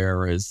Nick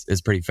Bear is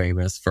pretty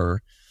famous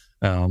for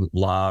a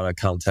lot of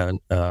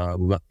content,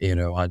 on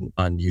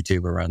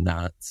YouTube around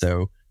that.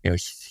 So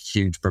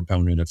huge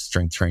proponent of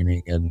strength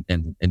training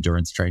and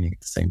endurance training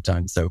at the same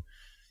time. So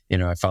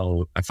I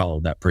follow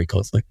that pretty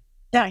closely.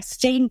 Yeah,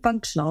 staying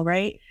functional,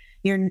 right?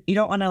 you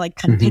don't want to like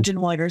kind of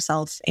pigeonhole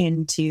yourself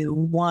into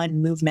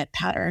one movement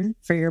pattern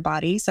for your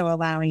body. So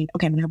allowing,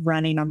 okay, I'm going to have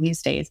running on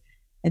these days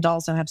and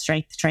also have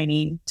strength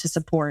training to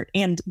support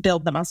and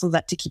build the muscles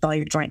up to keep all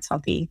your joints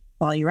healthy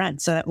while you run,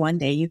 so that one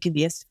day you can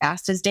be as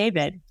fast as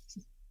David.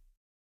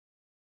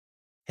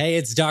 Hey,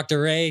 it's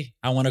Dr. Ray.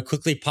 I want to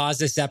quickly pause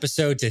this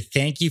episode to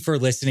thank you for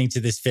listening to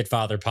this Fit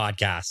Father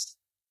podcast.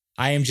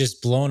 I am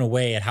just blown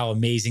away at how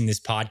amazing this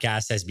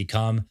podcast has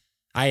become.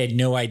 I had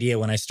no idea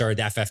when I started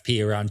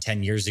FFP around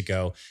 10 years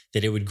ago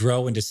that it would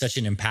grow into such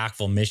an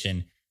impactful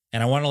mission.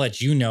 And I want to let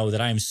you know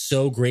that I am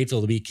so grateful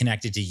to be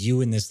connected to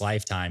you in this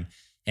lifetime.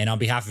 And on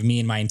behalf of me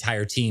and my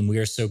entire team, we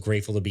are so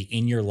grateful to be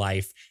in your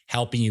life,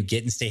 helping you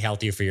get and stay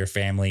healthier for your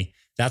family.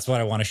 That's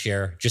what I want to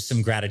share. Just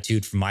some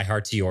gratitude from my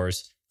heart to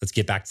yours. Let's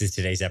get back to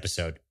today's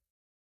episode.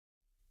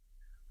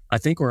 I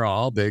think we're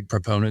all big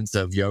proponents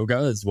of yoga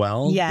as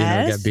well.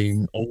 Yes.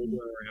 Being older,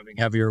 having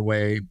heavier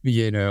weight,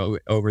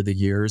 over the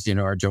years,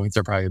 our joints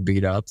are probably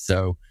beat up.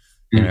 So,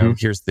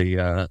 here's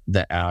the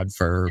ad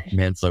for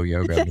Manflow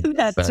Yoga.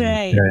 That's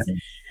right.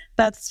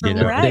 That's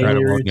right.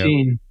 Daily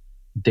routine.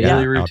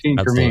 Daily routine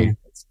for me.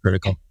 It's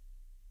critical.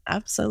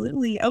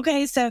 Absolutely.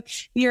 Okay. So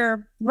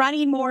you're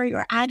running more,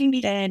 you're adding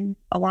it in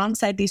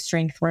alongside these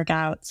strength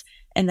workouts.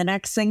 And the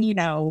next thing you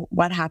know,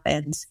 what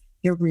happens?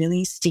 You're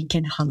really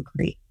stinking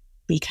hungry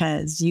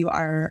because you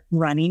are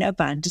running a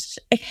bunch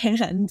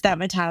and that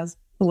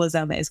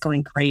metabolism is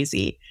going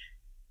crazy.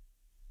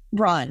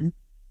 Ron,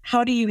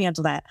 how do you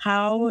handle that?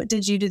 How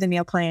did you do the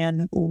meal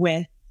plan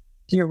with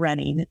your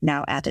running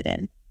now added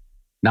in?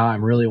 Now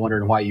I'm really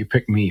wondering why you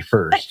picked me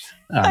first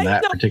on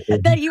that particular.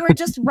 That you were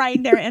just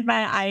right there in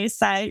my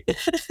eyesight.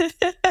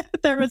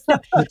 There was no,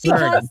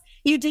 because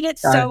you did it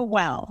so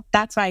well.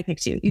 That's why I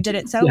picked you. You did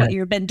it so well.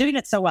 You've been doing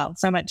it so well.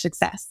 So much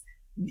success.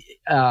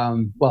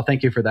 Well,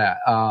 thank you for that.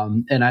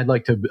 And I'd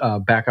like to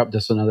back up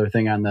just another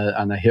thing on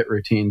the HIIT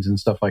routines and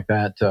stuff like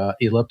that.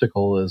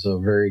 Elliptical is a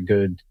very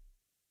good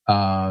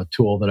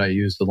tool that I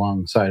used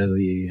alongside of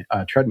the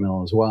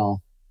treadmill as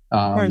well.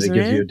 It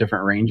gives you a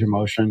different range of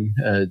motion,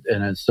 and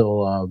it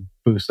still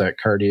boosts that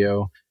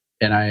cardio.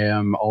 And I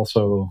am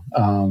also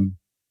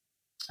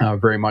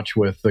very much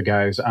with the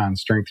guys on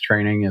strength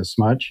training as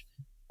much,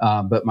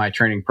 but my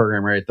training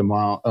program right at the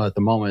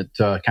moment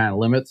kind of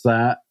limits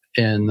that,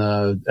 and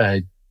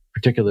I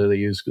particularly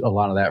use a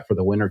lot of that for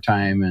the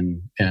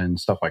wintertime and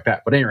stuff like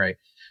that. But anyway,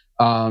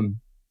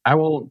 I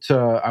won't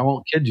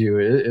kid you.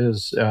 It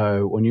is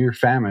when you're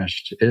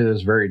famished, it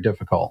is very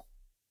difficult.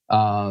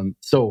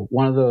 So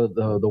one of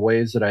the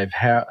ways that I've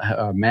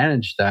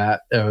managed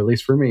that, at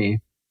least for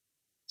me,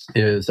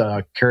 is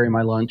carry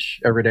my lunch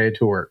every day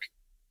to work.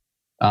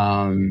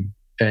 And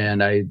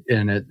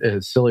it,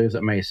 as silly as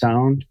it may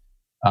sound,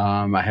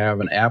 I have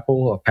an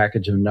apple, a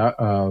package of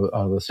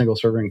the single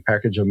serving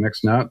package of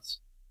mixed nuts,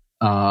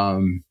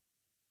 a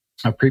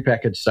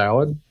prepackaged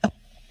salad,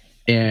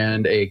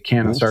 and a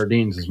can of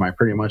sardines is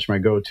pretty much my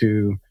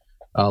go-to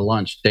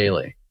lunch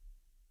daily.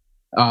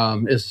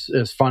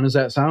 As fun as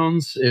that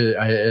sounds,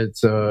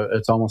 it's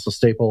almost a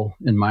staple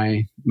in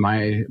my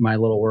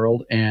little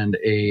world, and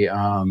a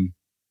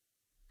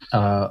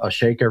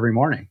shake every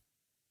morning.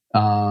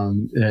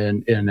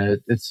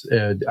 It's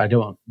I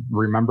don't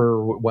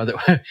remember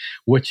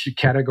which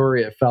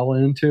category it fell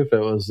into, if it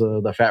was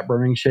the fat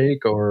burning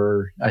shake,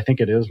 or I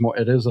think it is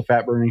a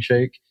fat burning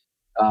shake.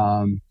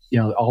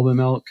 Almond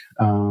milk,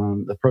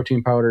 the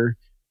protein powder,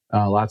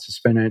 lots of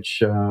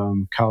spinach,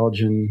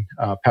 collagen,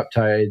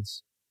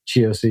 peptides,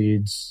 chia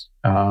seeds,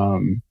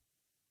 and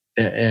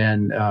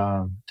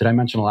did I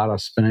mention a lot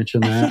of spinach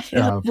in that?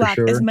 For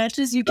sure. As much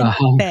as you can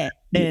fit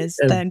is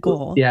the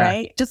goal,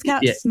 right? Just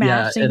kind of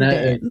smashing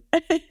it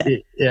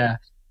in. Yeah.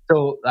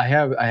 So I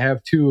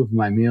have two of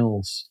my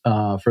meals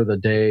for the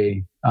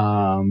day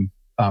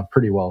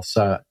pretty well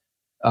set.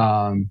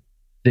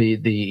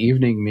 The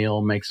evening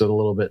meal makes it a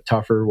little bit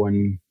tougher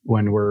when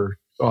we're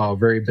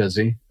very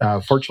busy.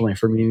 Fortunately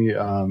for me,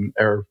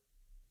 or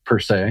per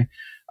se,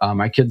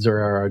 my kids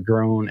are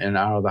grown and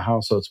out of the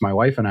house, so it's my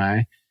wife and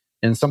I.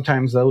 And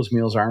sometimes those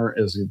meals aren't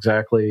as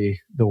exactly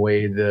the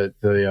way that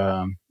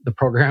the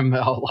program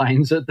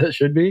outlines it that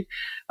should be.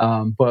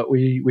 But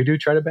we do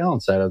try to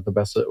balance that the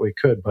best that we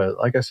could. But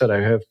like I said,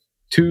 I have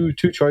two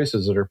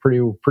choices that are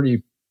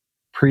pretty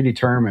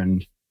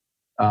predetermined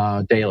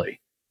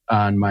daily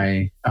on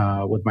my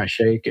with my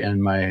shake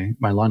and my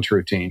lunch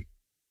routine.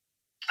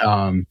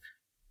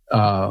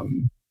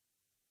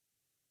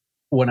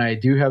 When I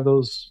do have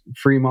those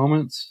free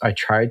moments, I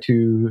try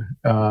to,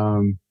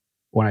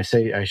 when I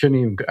say I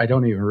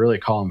don't even really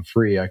call them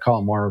free. I call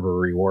them more of a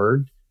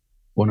reward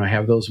when I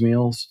have those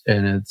meals.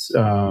 And it's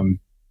on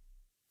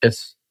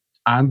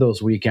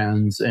those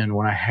weekends. And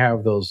when I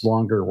have those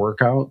longer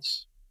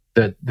workouts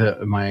that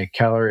my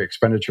calorie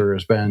expenditure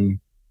has been,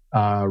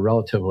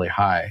 relatively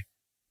high,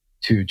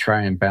 to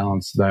try and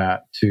balance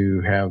that,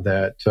 to have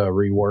that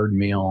reward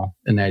meal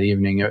in that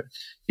evening.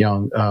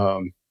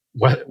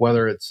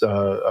 Whether it's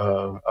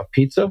a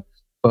pizza,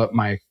 but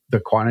the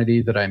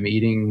quantity that I'm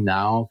eating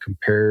now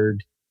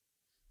compared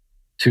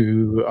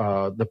to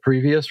the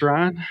previous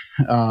run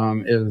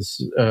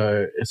is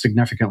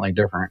significantly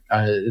different.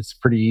 It's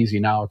pretty easy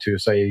now to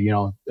say,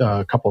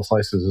 a couple of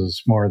slices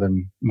is more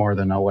than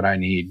what I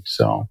need.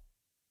 So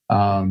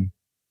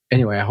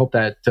anyway, I hope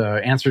that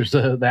answers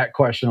that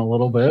question a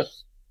little bit.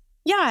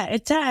 Yeah,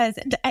 it does.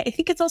 I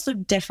think it's also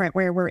different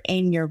where we're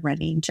in your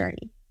running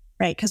journey,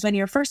 right? Because when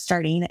you're first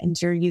starting and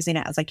you're using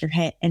it as like your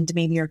hit and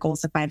maybe your goal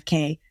is a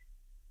 5K,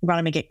 you want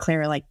to make it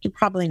clear, like you're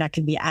probably not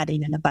going to be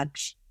adding in a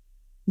bunch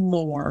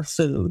more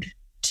food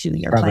to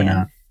your Probably plan.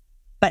 not.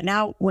 But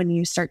now when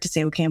you start to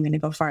say, okay, I'm going to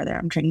go farther,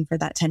 I'm training for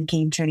that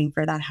 10K, I'm training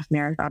for that half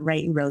marathon,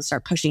 right? You really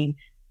start pushing.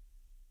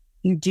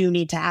 You do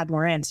need to add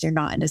more in, so you're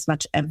not in as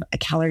much of a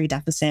calorie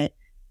deficit.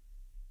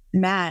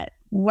 Matt,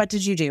 what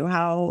did you do?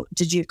 How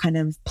did you kind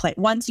of play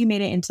once you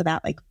made it into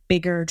that like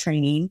bigger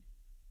training?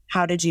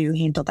 How did you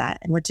handle that,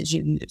 and what did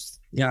you use?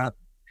 I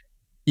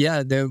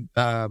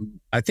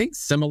think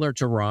similar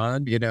to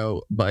Ron,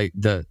 like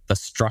the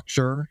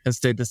structure has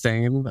stayed the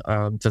same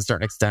to a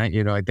certain extent.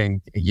 I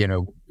think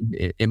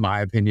in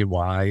my opinion,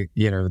 why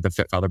the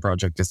Fit Father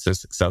Project is so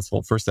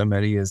successful for so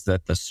many is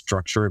that the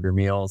structure of your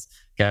meals.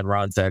 Again,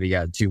 Ron said he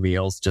had 2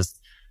 meals just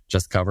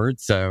covered.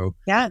 So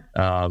yeah.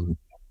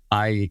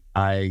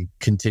 I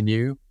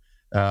continue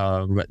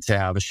to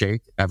have a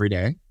shake every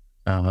day.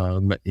 I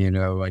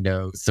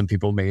know some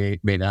people may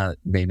not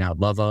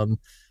love them,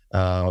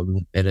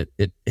 and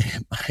it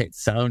might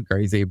sound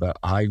crazy, but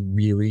I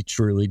really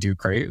truly do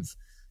crave.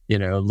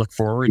 Look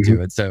forward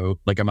to it. So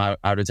like I'm out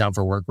of town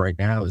for work right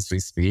now as we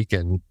speak,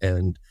 and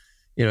in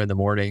the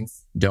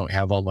mornings don't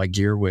have all my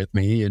gear with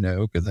me,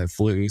 because I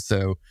flew,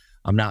 so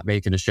I'm not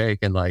making a shake,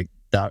 and like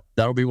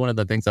that'll be one of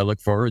the things I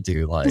look forward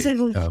to. Like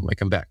I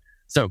come back,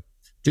 so.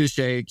 Do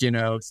shake,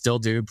 still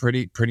do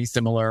pretty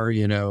similar,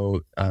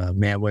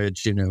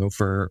 manwich,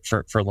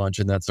 for lunch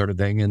and that sort of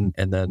thing. And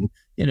then,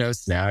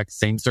 snacks,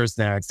 same sort of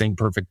snacks, same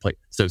perfect plate.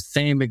 So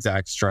same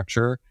exact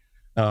structure.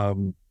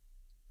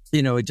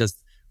 It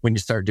just, when you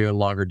start doing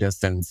longer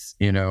distance,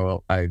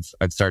 I've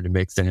started to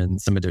mix in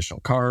some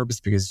additional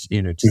carbs because,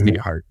 just need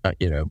a hard,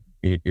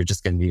 you're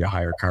just going to need a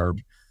higher carb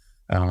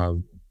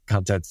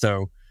content.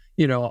 So,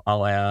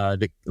 I'll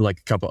add like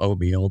a cup of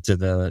oatmeal to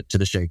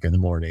the shake in the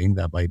morning.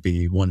 That might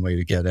be one way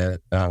to get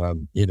it.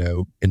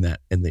 In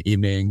the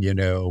evening,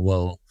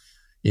 we'll,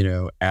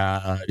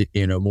 add,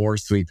 more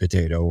sweet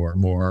potato or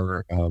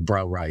more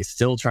brown rice.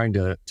 Still trying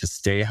to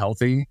stay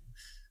healthy.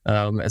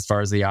 As far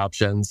as the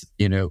options,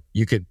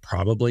 you could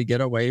probably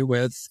get away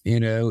with,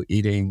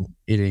 eating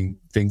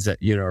things that,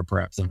 are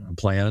perhaps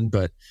unplanned.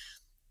 But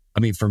I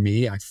mean, for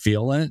me, I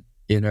feel it.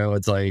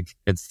 It's like,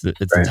 it's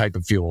the type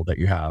of fuel that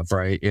you have,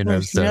 right?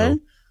 So, I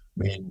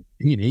mean,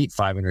 you can eat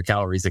 500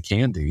 calories of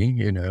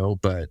candy,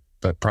 but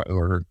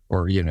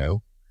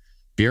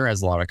beer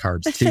has a lot of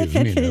carbs too,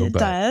 It but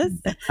does.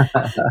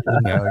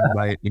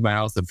 You might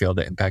also feel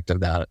the impact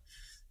of that.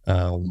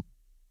 So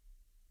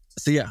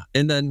yeah.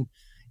 And then,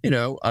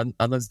 on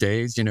those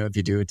days, if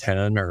you do a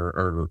 10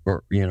 or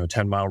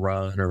 10 mile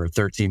run or a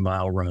 13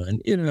 mile run,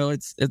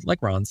 it's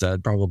like Ron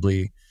said,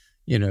 probably,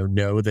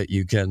 know that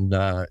you can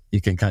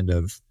kind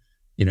of,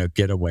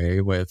 get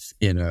away with,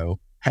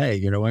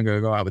 hey, I'm going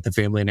to go out with the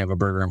family and have a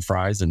burger and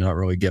fries and not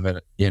really give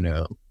it,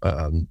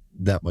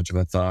 that much of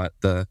a thought.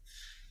 The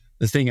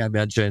thing I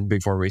mentioned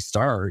before we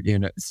started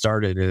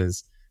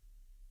is,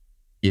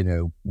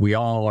 we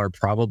all are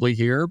probably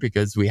here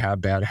because we have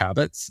bad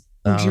habits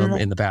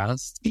in the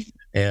past.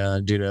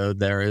 And,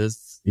 there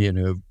is,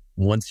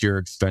 once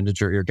your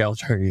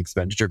calorie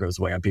expenditure goes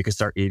way up, you can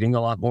start eating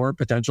a lot more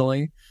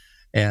potentially.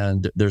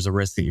 And there's a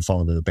risk that you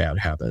fall into the bad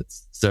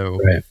habits. So,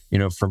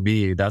 for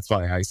me, that's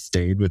why I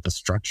stayed with the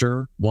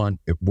structure. One,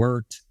 it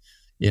worked,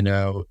 it's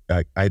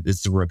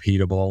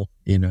repeatable,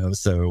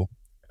 so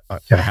I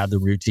had the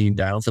routine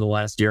down for the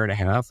last year and a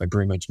half. I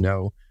pretty much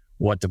know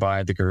what to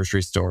buy at the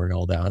grocery store and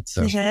all that.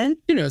 So,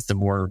 some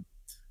more,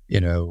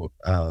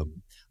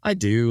 I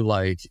do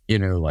like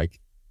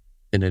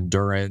an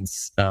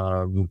endurance,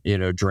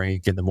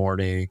 drink in the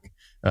morning.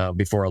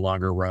 Before a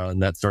longer run,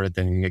 that sort of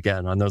thing.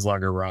 Again, on those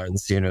longer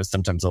runs,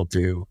 sometimes I'll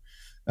do,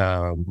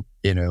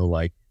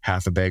 like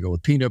half a bagel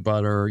with peanut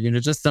butter,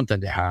 just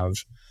something to have,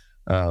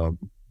 a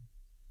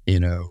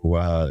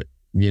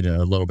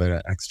little bit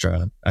of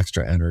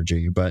extra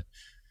energy. But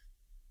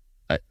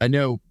I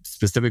know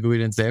specifically we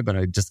didn't say it, but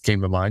it just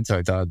came to mind. So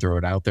I thought I'd throw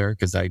it out there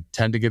because I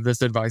tend to give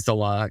this advice a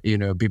lot.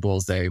 People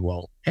will say,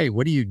 well, hey,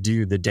 what do you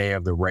do the day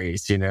of the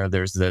race?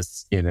 There's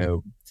this, I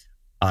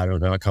don't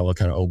know, I call it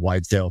kind of a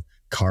wide sale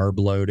carb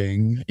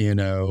loading,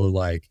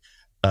 like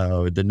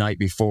the night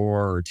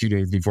before or 2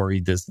 days before,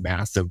 eat this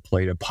massive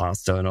plate of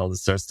pasta and all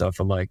this sort of stuff.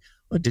 I'm like,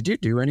 well, did you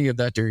do any of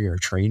that during your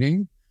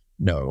training?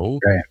 No.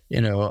 Right.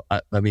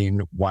 I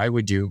mean, why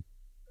would you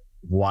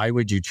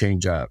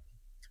change up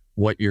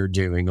what you're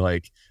doing?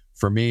 Like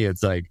for me,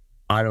 it's like,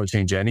 I don't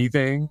change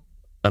anything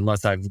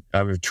unless I've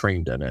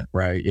trained in it,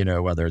 right?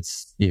 Whether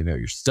it's,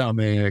 your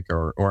stomach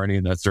or any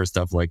of that sort of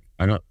stuff. Like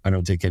I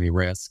don't take any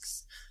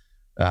risks.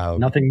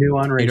 Nothing new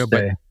on race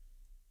day.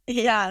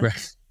 Yeah.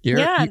 Right.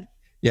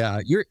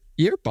 You're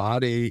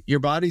your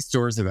body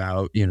stores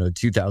about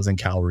 2,000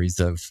 calories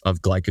of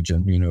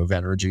glycogen, of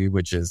energy,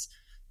 which is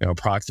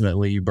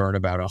approximately you burn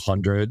about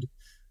 100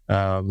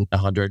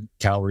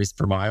 calories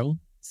per mile.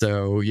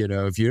 So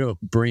if you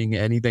don't bring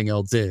anything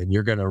else in,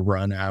 you're going to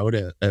run out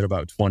at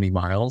about 20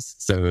 miles.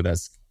 So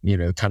that's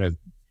kind of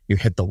you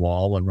hit the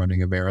wall when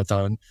running a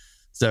marathon.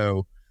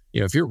 So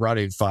if you're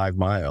running 5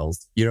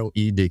 miles, you don't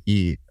need to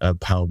eat a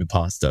pound of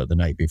pasta the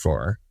night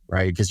before,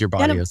 right? Because your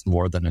body has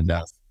more than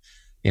enough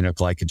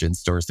glycogen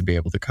stores to be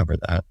able to cover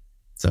that.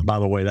 So, by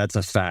the way, that's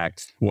a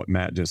fact, what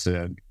Matt just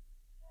said.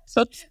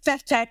 So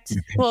fact checked.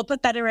 We'll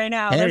put that in right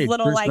now. There's a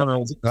little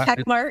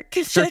check mark.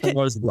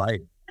 Was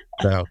right.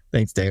 So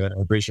thanks, David.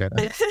 I appreciate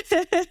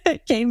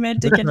it. Came in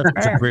to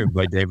confirm.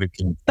 By David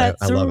King.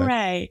 That's I love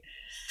right.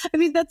 I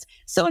mean, that's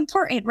so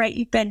important, right?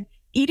 You've been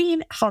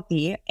eating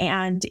healthy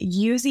and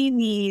using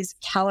these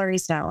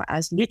calories now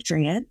as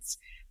nutrients.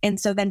 And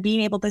so then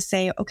being able to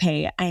say,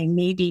 okay, I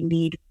maybe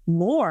need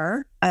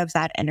more of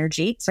that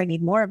energy. So I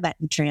need more of that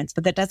nutrients,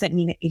 but that doesn't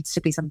mean it needs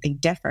to be something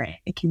different.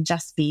 It can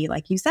just be,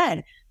 like you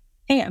said,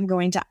 hey, I'm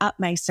going to up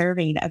my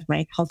serving of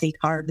my healthy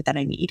carb that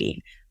I'm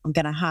eating. I'm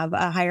going to have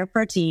a higher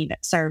protein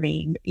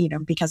serving,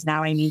 because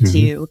now I need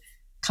to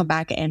come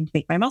back and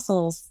make my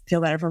muscles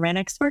feel better for my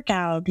next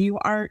workout. You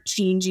aren't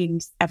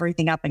changing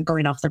everything up and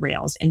going off the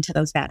rails into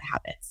those bad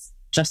habits.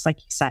 Just like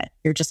you said,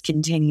 you're just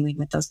continuing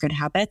with those good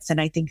habits.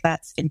 And I think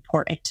that's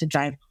important to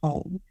drive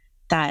home,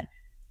 that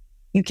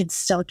you can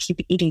still keep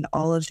eating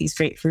all of these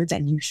great foods,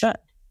 and you should.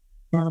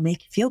 It'll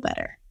make you feel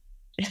better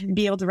and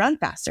be able to run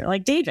faster.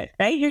 Like David,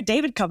 right? Here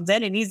David comes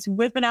in and he's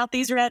whipping out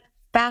these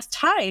fast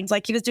times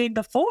like he was doing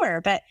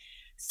before. But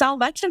so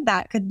much of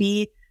that could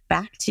be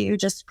back to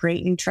just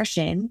great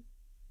nutrition,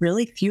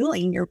 really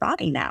fueling your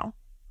body now,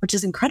 which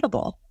is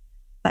incredible.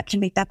 That can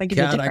make that big of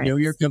a difference. I know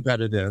you're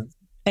competitive.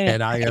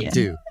 And I am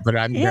too, but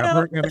I'm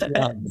never going to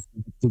run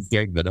this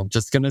gig. But I'm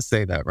just going to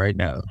say that right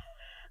now.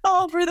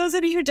 Oh, for those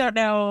of you who don't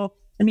know,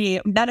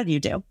 none of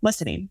you do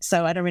listening.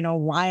 So I don't even know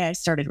why I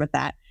started with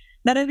that.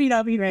 None of you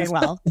know me very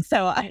well.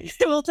 So I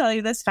will tell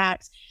you this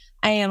fact.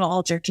 I am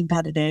ultra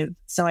competitive,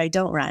 so I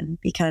don't run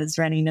because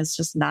running is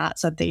just not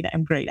something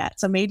I'm great at.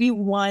 So maybe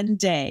one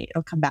day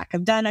it'll come back.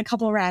 I've done a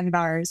couple of run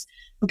bars,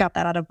 got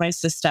that out of my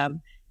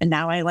system. And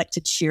now I like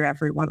to cheer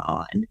everyone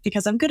on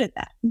because I'm good at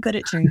that. I'm good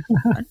at cheering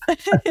on.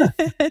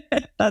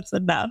 That's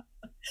enough.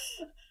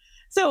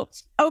 So,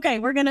 okay,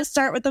 we're going to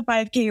start with the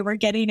 5K. We're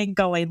getting it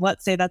going.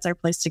 Let's say that's our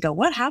place to go.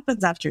 What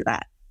happens after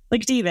that?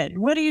 Like, David,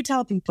 what do you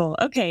tell people?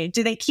 Okay,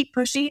 do they keep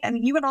pushing? I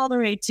mean, you went all the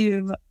way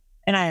to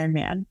an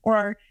Ironman.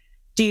 Or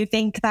do you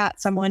think that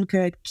someone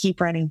could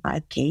keep running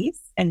 5Ks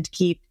and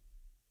keep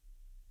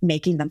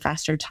making them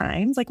faster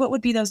times? Like, what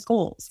would be those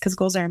goals? Because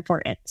goals are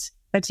important.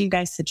 What do you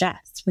guys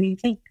suggest? What do you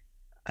think?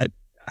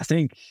 I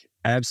think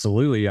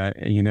absolutely.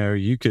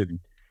 You could,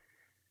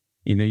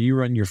 you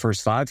run your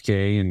first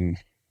 5K and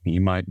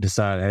you might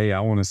decide, hey, I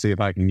want to see if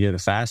I can get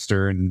it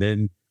faster. And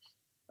then,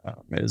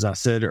 as I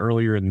said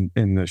earlier in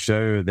the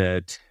show,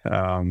 that,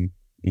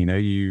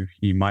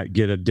 you might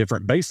get a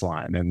different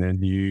baseline, and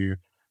then you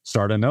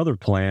start another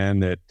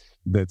plan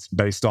that's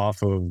based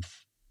off of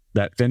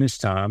that finish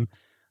time.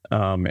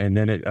 And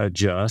then it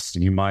adjusts.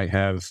 You might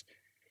have,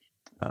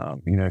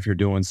 if you're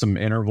doing some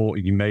interval,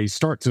 you may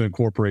start to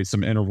incorporate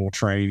some interval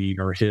training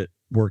or HIIT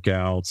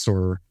workouts,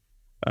 or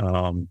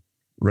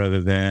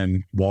rather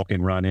than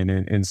walking, running.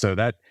 And so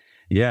that,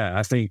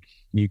 I think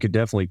you could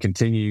definitely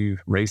continue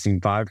racing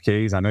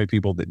 5Ks. I know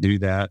people that do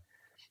that.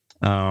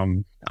 I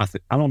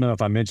don't know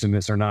if I mentioned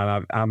this or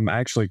not. I'm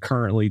actually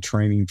currently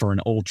training for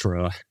an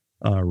ultra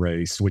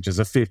race, which is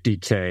a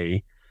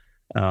 50K.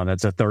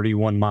 That's a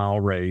 31-mile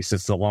race.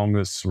 It's the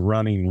longest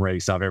running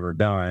race I've ever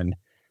done.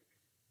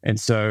 And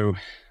so,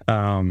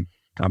 the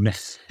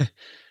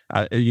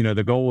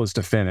goal is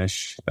to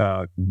finish,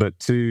 but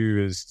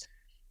two is,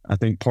 I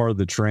think part of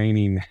the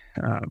training,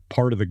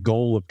 part of the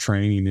goal of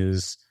training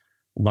is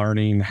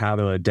learning how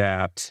to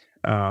adapt.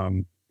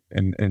 And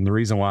the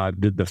reason why I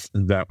did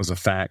that was a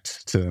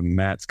fact to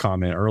Matt's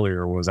comment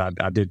earlier was I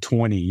did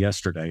 20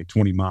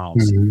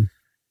 miles. Mm-hmm.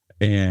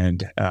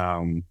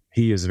 And,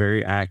 he is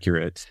very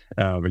accurate.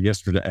 But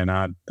yesterday, and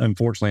I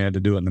unfortunately had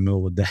to do it in the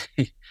middle of the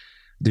day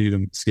due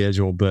to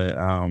schedule, but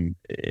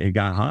it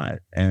got hot.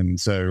 And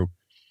so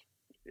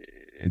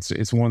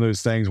it's one of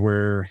those things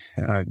where,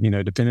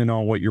 depending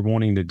on what you're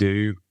wanting to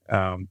do,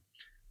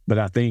 but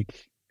I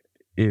think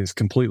is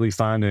completely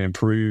fine to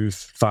improve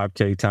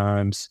 5K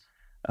times.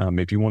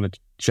 If you want to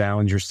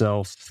challenge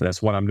yourself, that's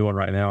what I'm doing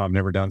right now. I've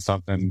never done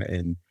something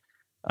and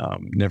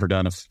never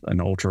done an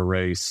ultra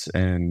race,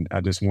 and I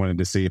just wanted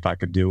to see if I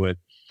could do it.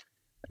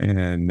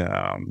 And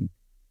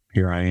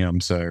here I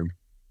am. So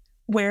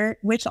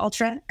which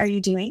ultra are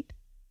you doing?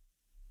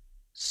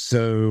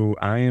 So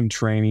I am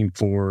training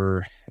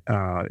for,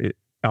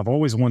 I've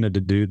always wanted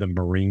to do the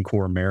Marine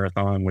Corps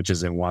Marathon, which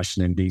is in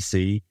Washington,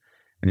 D.C.,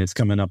 and it's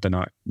coming up in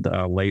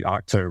late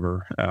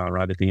October,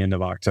 right at the end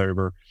of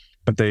October.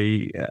 But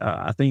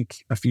I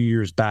think a few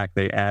years back,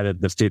 they added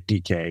the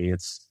 50K.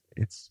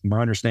 It's my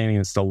understanding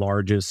it's the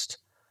largest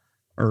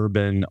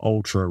urban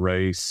ultra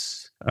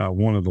race,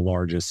 one of the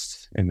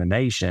largest in the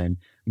nation.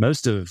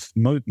 Most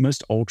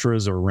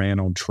ultras are ran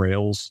on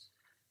trails,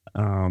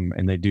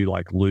 and they do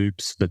like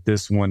loops, but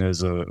this one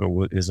is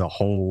a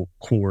whole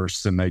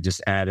course, and they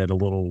just added a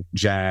little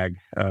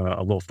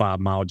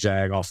 5-mile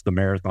jag off the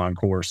marathon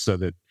course so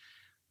that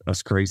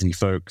us crazy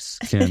folks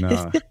can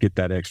get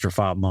that extra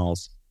 5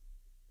 miles.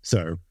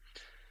 So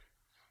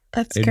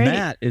that's great.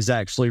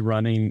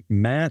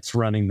 Matt's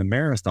running the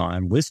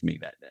marathon with me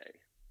that day.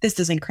 This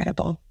is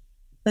incredible.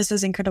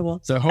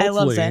 So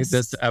hopefully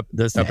this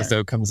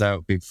episode comes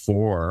out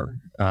before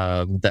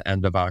the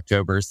end of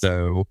October.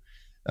 So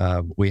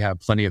we have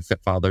plenty of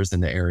fit fathers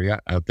in the area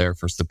out there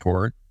for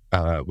support.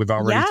 We've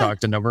already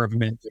talked a number of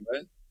them into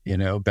it. You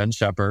know, Ben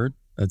Shepherd,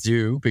 that's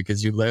you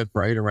because you live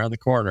right around the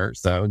corner.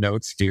 So no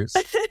excuse.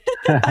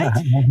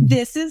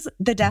 This is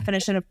the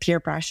definition of peer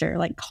pressure,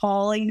 like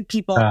calling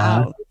people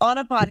out on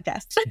a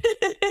podcast.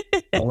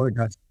 Oh my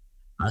gosh.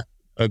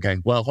 Okay,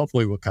 well,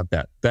 hopefully we'll cut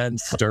that. Ben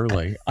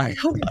Sterling. I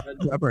hope Ben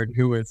Shepherd,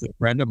 who is a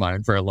friend of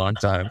mine for a long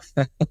time.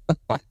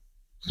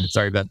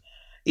 Sorry, Ben.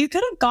 You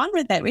could have gone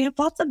with it. We have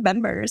lots of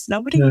members.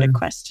 Nobody would have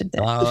questioned it.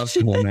 We'll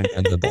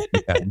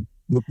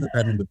put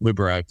that in the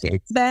blooper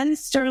outtakes. Ben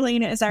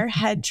Sterling is our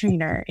head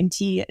trainer, and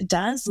he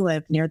does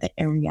live near the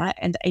area.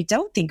 And I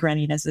don't think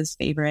running is his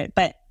favorite,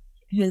 but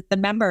the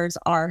members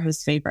are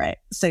his favorite.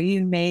 So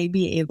you may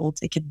be able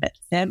to convince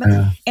him.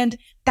 And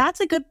that's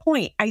a good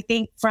point. I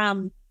think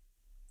from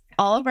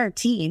all of our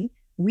team,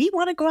 we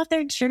want to go out there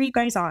and cheer you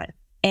guys on.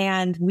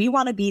 And we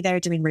want to be there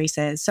doing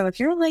races. So if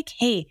you're like,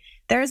 hey,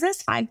 there's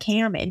this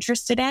 5K I'm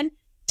interested in,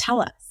 tell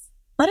us.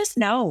 Let us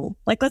know.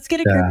 Like, let's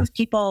get a group of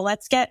people.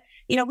 Let's get,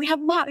 we have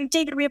Matt, we have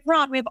David, we have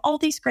Ron, we have all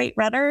these great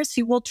runners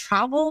who will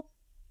travel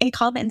and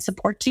come and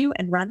support you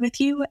and run with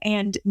you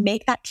and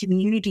make that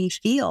community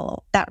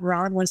feel that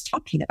Ron was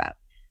talking about.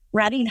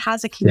 Running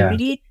has a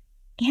community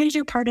and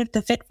you're part of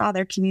the Fit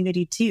Father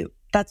community too.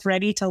 That's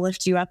ready to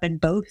lift you up in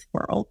both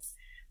worlds,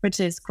 which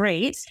is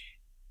great.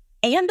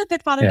 And the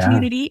Fit Father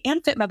community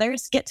and Fit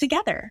Mothers get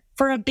together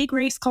for a big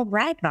race called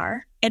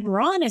Ragnar. And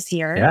Ron is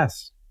here.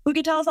 Yes. Who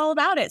can tell us all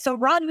about it. So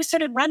Ron, you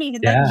started running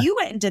and then you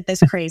went and did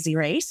this crazy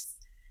race.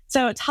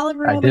 So tell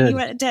everyone what you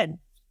went and did.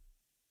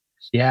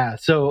 Yeah.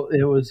 So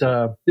it was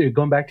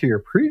going back to your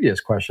previous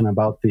question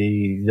about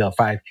the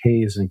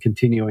 5Ks and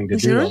continuing to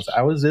do those.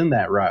 I was in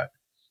that rut.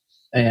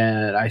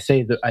 And I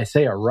say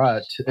a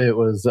rut. It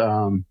was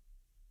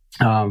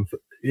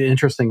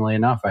interestingly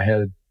enough, I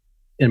had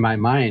in my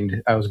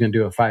mind, I was going to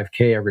do a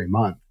 5K every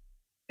month.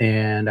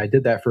 And I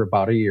did that for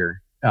about a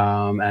year.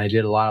 And I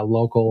did a lot of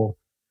local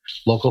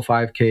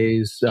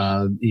 5Ks,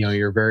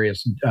 your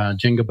various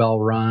Jingle Bell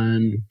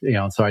Run,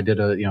 so I did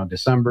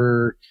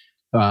December.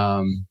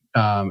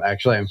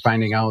 Actually, I'm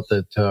finding out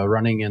that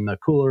running in the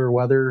cooler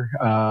weather,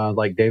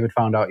 like David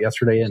found out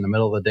yesterday in the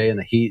middle of the day in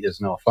the heat is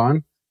no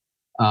fun.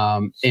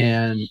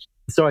 And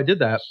so I did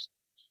that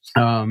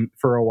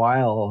for a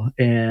while.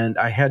 And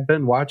I had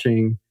been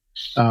watching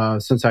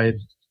since I've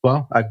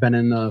been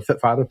in the Fit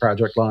Father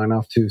Project long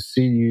enough to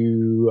see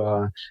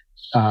you,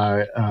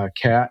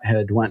 Kat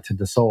had went to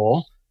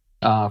DeSoul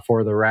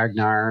for the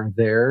Ragnar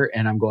there.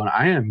 And I'm going,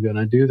 I am going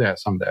to do that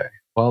someday.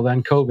 Well,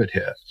 then COVID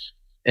hit.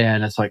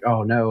 And it's like,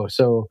 oh no.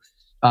 So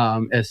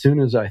as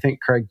soon as I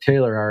think Craig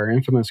Taylor, our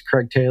infamous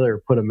Craig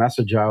Taylor, put a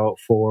message out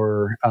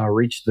for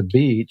Reach the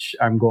Beach,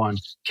 I'm going,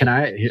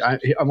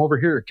 I'm over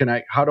here.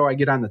 How do I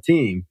get on the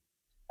team?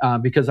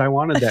 Because I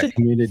wanted that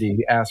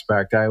community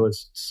aspect. I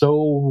was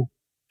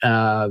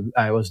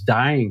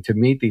dying to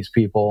meet these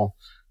people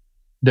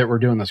that were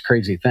doing this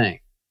crazy thing.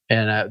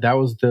 And that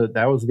was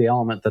the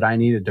element that I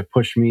needed to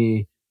push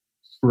me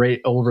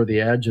right over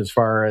the edge as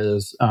far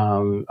as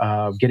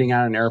getting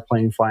on an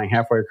airplane, flying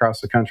halfway across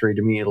the country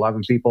to meet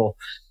 11 people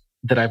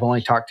that I've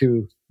only talked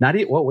to.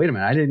 Wait a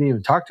minute. I didn't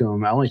even talk to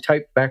them. I only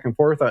typed back and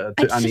forth on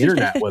the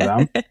internet with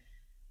them.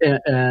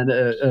 And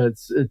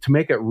it's, to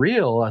make it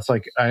real, it's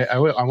like, I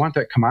want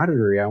that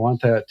camaraderie. I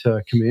want that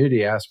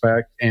community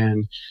aspect.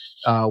 And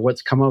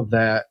what's come of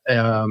that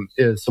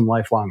is some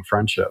lifelong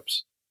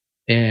friendships.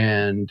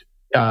 And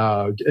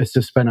it's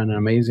just been an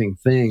amazing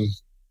thing.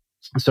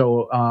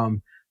 So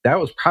that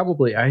was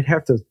probably, I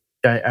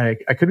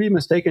could be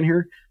mistaken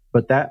here,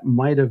 but that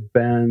might have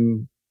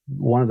been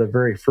one of the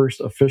very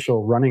first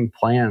official running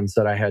plans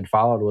that I had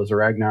followed was a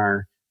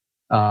Ragnar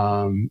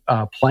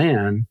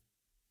plan.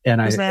 And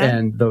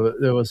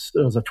it was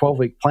a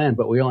 12-week plan,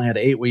 but we only had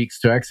 8 weeks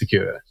to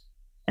execute it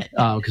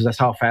because that's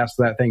how fast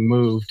that thing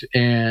moved.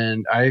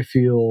 And I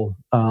feel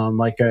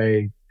like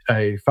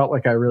I felt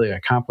like I really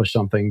accomplished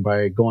something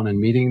by going and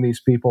meeting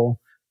these people.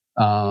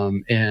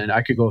 And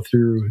I could go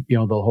through,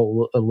 the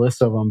whole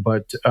list of them,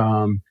 but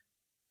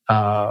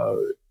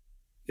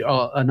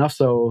enough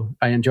so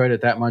I enjoyed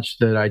it that much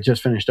that I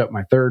just finished up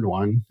my third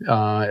one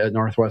at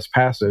Northwest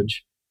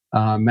Passage.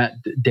 Met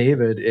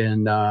David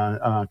in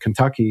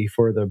Kentucky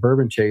for the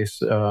Bourbon Chase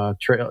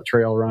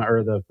trail run,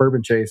 or the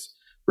Bourbon Chase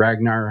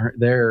Ragnar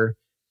there.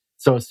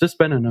 So it's just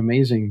been an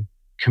amazing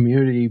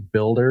community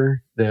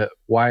builder. If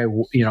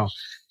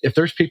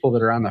there's people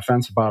that are on the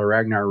fence about a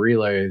Ragnar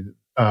relay,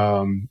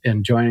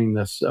 in joining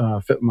this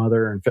Fit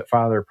Mother and Fit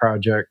Father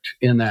project.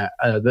 In that,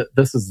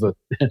 this is the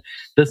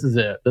this is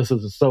it. This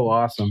is so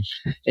awesome,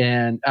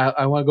 and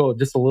I want to go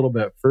just a little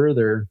bit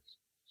further.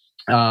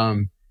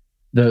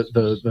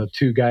 The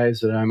two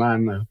guys that I'm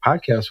on the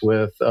podcast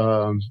with,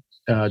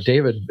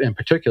 David in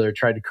particular,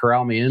 tried to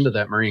corral me into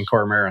that Marine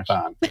Corps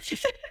marathon.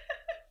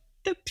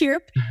 The peer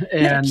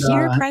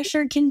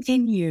pressure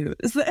continues.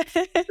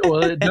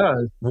 Well, it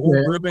does.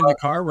 We'll group in the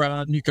car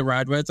ride. You can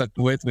ride with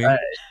me.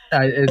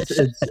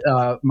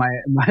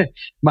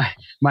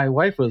 My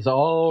wife was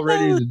all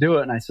ready to do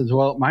it, and I says,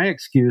 "Well, my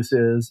excuse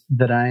is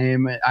that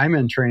I'm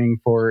in training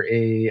for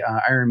a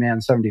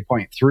Ironman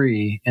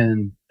 70.3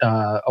 in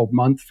a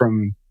month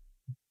from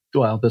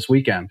this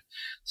weekend.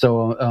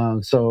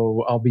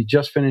 So I'll be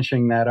just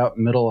finishing that up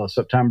middle of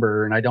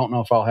September, and I don't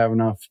know if I'll have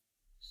enough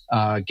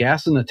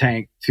gas in the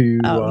tank to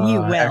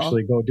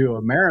actually go do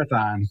a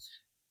marathon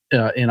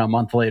in a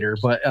month later.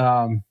 But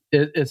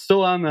it's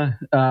still on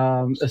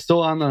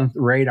the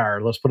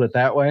radar. Let's put it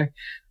that way.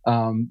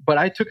 But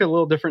I took a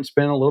little different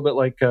spin, a little bit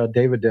like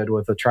David did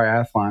with the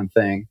triathlon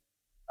thing,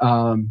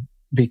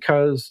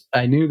 because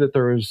I knew that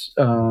there was.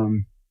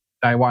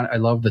 I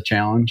love the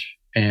challenge,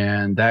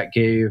 and that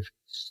gave.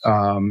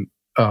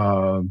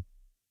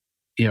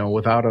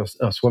 Without a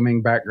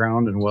swimming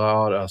background and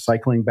without a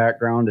cycling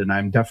background, and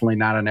I'm definitely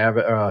not I'm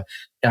the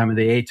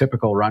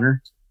atypical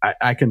runner.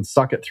 I can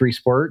suck at 3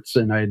 sports,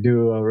 and I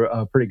do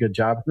a pretty good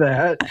job of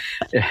that.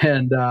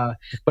 And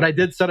but I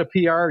did set a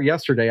PR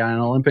yesterday on an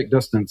Olympic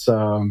distance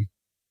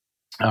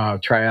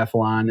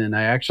triathlon, and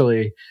I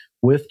actually,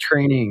 with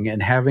training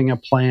and having a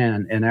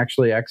plan and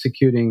actually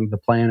executing the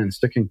plan and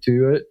sticking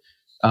to it,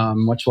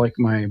 much like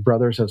my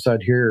brothers have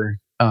said here.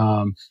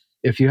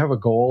 If you have a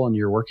goal and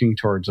you're working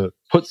towards it,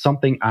 put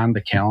something on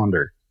the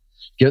calendar.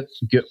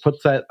 Put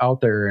that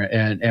out there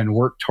and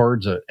work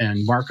towards it,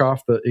 and mark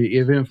off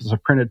even if it's a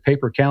printed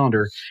paper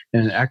calendar,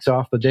 and X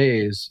off the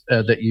days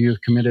that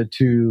you've committed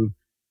to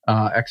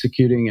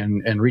executing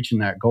and reaching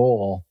that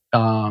goal.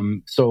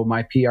 So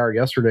my PR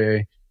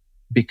yesterday,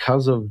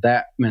 because of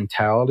that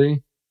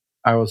mentality,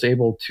 I was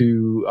able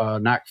to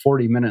knock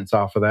 40 minutes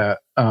off of that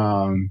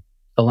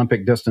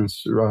Olympic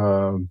distance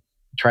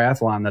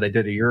triathlon that I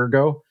did a year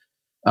ago.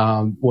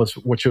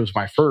 Which was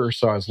my first,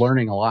 so I was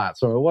learning a lot.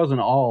 So it wasn't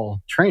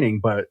all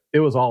training, but it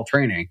was all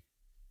training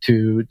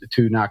to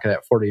knock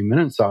that 40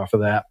 minutes off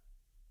of that.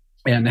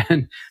 And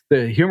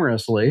then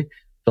humorously,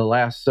 the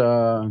last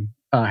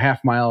half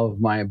mile of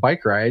my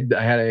bike ride,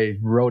 I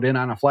rode in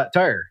on a flat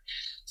tire.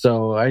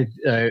 So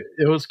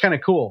it was kind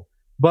of cool.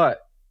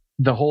 But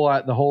the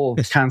whole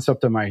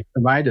concept of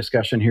my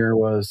discussion here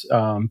was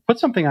put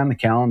something on the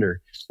calendar,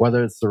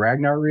 whether it's the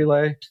Ragnar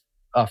relay,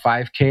 a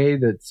 5K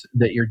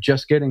that you're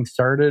just getting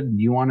started and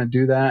you want to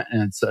do that,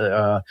 and it's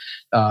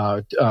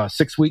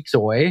 6 weeks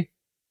away.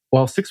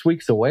 Well, 6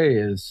 weeks away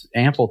is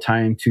ample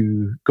time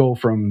to go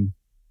from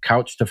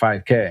couch to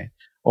 5K,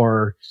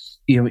 or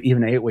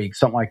even 8 weeks,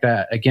 something like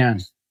that. Again,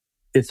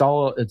 it's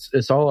all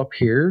up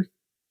here,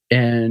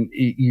 and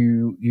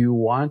you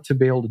want to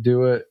be able to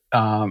do it.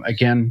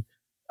 Again,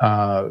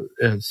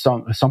 it's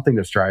something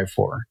to strive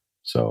for.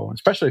 So,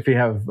 especially if you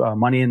have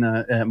money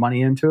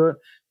into it,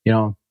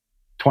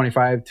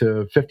 $25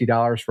 to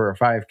 $50 for a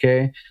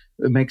 5K,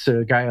 it makes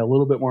a guy a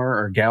little bit more,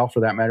 or gal for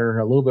that matter,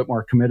 a little bit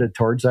more committed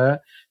towards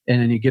that.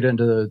 And then you get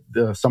into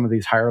some of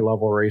these higher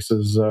level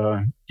races,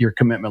 your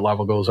commitment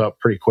level goes up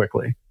pretty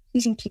quickly.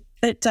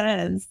 It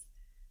does.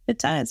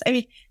 I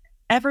mean,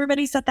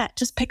 everybody said that.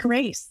 Just pick a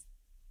race.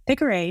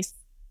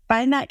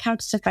 Find that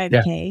couch to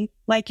 5K. Yeah.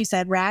 Like you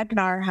said,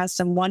 Ragnar has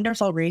some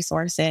wonderful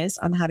resources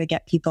on how to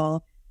get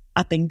people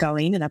up and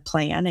going in a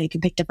plan, and you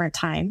can pick different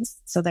times.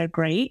 So they're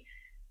great.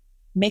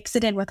 Mix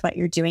it in with what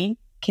you're doing,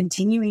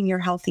 continuing your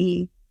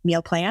healthy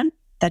meal plan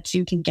that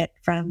you can get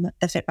from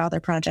the Fit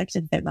Father Project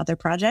and Fit Mother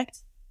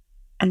Project,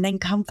 and then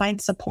come find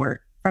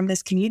support from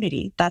this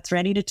community that's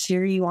ready to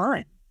cheer you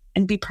on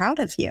and be proud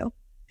of you,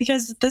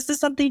 because this is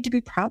something to be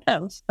proud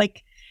of.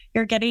 Like,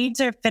 you're getting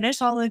to finish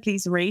all of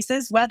these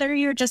races, whether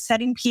you're just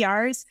setting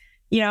PRs,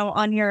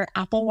 on your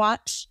Apple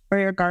Watch or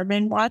your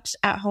Garmin watch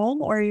at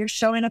home, or you're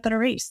showing up at a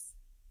race.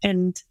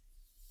 And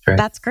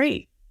That's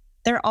great.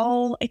 They're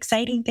all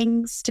exciting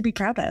things to be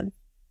proud of.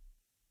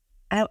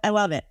 I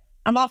love it.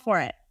 I'm all for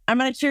it. I'm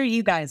going to cheer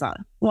you guys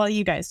on while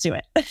you guys do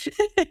it.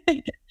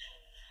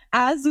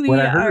 I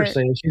heard her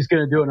say she's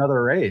going to do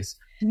another race.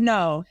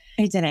 No,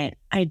 I didn't.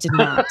 I did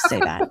not say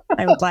that.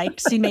 I would like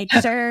to make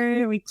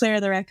sure we clear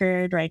the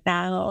record right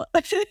now.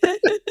 I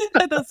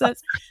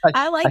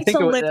like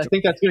to lift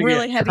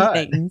really heavy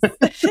things.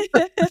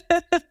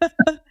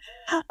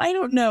 I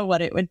don't know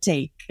what it would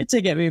take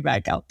to get me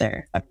back out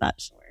there. I'm not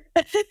sure.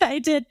 I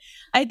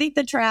think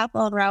the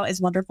triathlon route is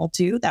wonderful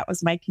too. That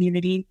was my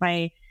community.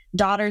 My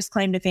daughter's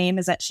claim to fame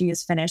is that she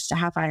has finished a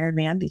half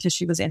Ironman because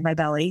she was in my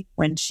belly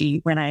when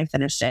I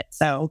finished it.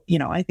 So,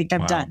 I think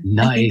I'm done.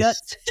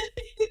 Nice.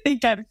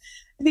 I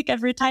think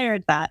I've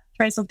retired that.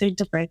 Try something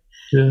different.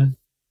 Yeah.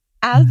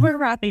 As we're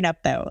wrapping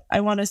up, though,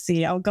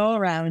 I'll go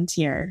around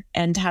here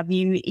and have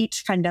you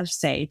each kind of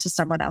say to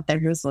someone out there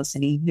who's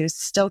listening, who's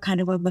still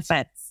kind of on the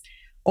fence,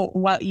 or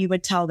what you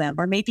would tell them,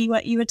 or maybe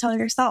what you would tell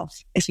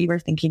yourself if you were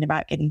thinking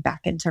about getting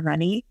back into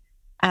running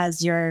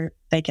as your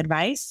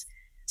advice.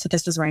 So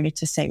this is where I get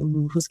to say,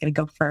 who's going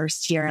to go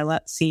first here?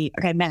 Let's see.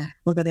 Okay, Matt,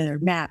 we'll go there.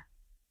 Matt,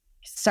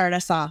 start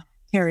us off.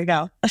 Here we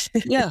go.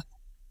 Yeah.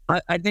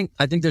 I think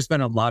there's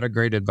been a lot of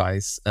great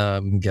advice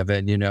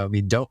given.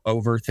 Don't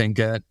overthink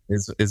it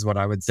is what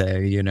I would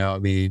say.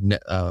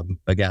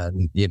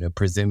 Again,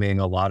 presuming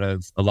a lot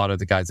of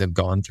the guys have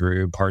gone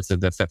through parts of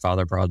the Fit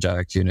Father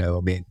project.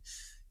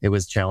 It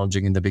was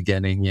challenging in the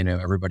beginning.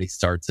 Everybody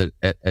starts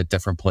at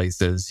different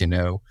places. You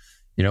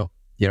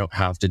don't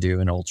have to do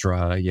an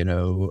ultra,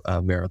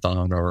 a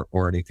marathon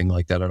or anything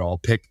like that at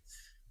all.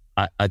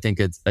 I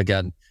think it's,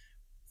 again,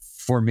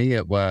 for me,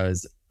 it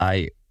was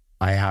I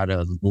had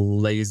a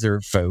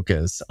laser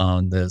focus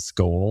on this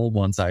goal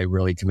once I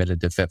really committed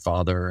to Fit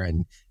Father,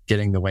 and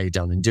getting the weight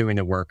down and doing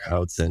the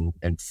workouts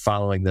and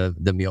following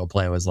the meal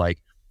plan was like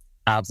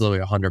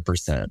absolutely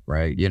 100%,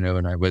 right?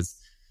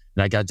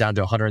 And I got down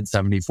to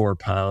 174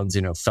 pounds,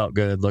 felt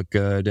good, looked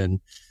good. And,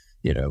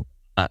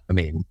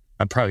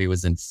 I I probably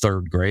was in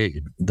third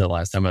grade the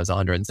last time I was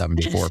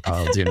 174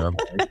 pounds, I'm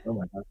like, oh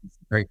my God, this is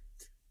great.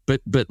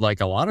 But like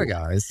a lot of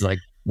guys, like,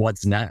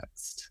 what's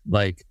next?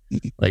 Like,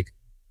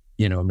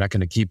 I'm not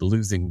going to keep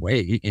losing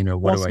weight.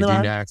 What do I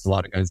do next? A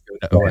lot of guys go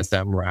the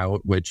OSM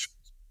route, which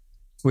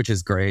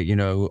is great,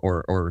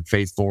 or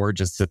phase 4,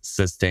 just to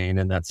sustain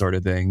and that sort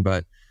of thing.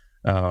 But,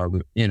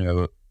 maybe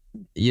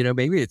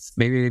it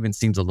even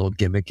seems a little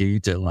gimmicky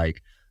to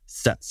like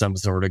set some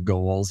sort of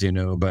goals,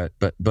 but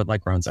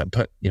like Ron said,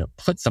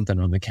 put something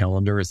on the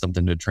calendar as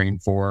something to train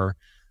for.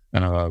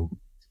 I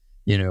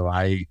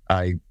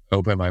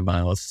opened my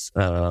mouth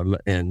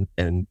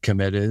and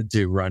committed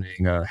to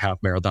running a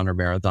half marathon or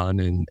marathon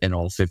in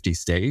all 50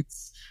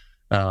 states,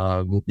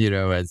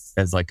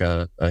 as like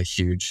a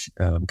huge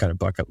kind of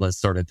bucket list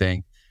sort of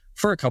thing,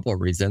 for a couple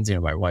of reasons.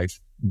 My wife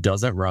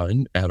doesn't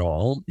run at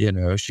all.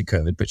 She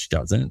could, but she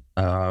doesn't.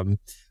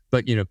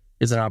 But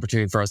it's an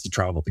opportunity for us to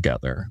travel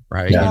together,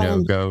 right? Yeah.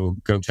 Go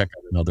check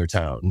out another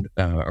town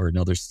or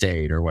another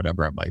state or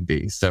whatever it might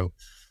be. So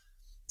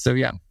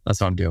yeah,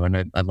 that's what I'm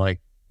doing. I'm like,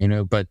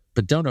 but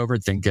don't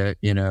overthink it.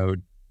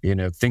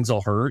 Things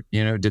will hurt.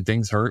 Did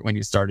things hurt when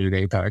you started at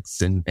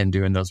Apex and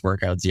doing those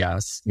workouts?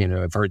 Yes.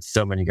 I've heard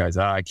so many guys,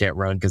 I can't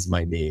run because of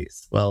my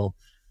knees. Well,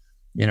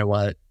 you know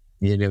what?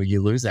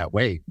 You lose that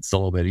weight. It's a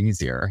little bit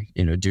easier.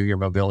 Do your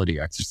mobility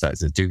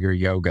exercises, do your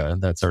yoga,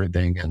 that sort of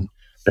thing. And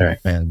I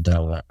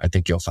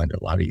think you'll find it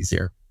a lot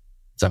easier.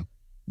 So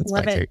that's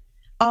Love my it. take.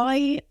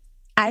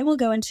 I will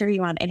go and cheer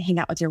you on and hang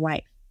out with your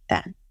wife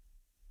then.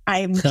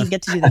 I can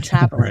get to do the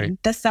traveling.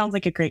 Right. This sounds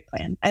like a great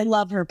plan. I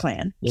love her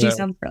plan. She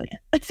sounds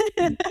brilliant.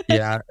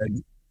 Yeah.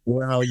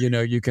 Well,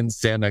 you can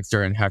stand next to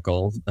her and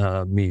heckle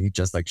me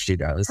just like she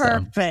does.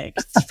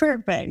 Perfect.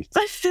 Perfect.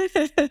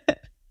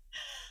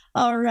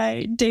 All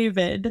right,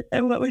 David,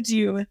 what would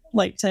you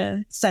like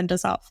to send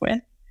us off with?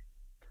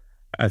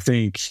 I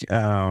think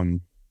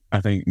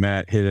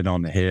Matt hit it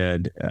on the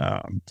head.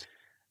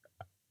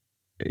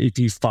 If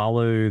you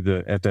follow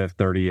the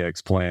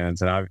FF30X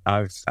plans, and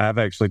I've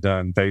actually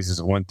done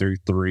phases 1 through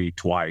 3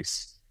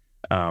 twice.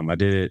 I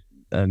did it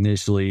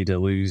initially to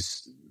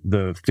lose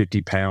the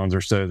 50 pounds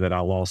or so that I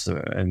lost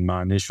in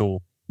my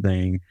initial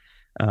thing.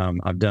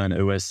 I've done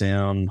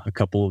OSM, a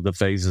couple of the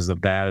phases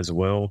of that as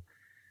well.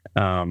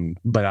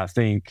 But I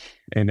think,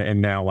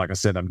 and now, like I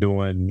said, I'm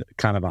doing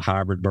kind of a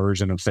hybrid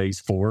version of phase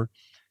 4.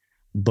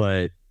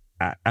 But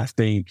I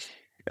think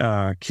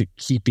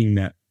keeping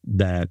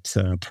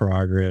that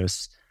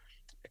progress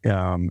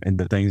and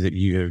the things that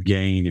you have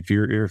gained, if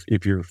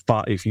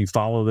you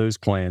follow those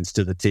plans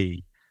to the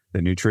T,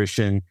 the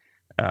nutrition,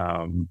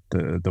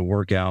 the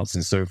workouts,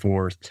 and so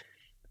forth,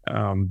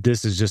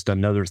 this is just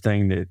another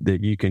thing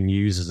that you can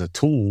use as a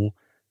tool.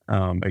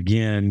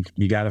 Again,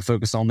 you got to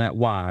focus on that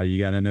why. You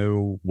got to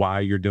know why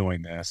you're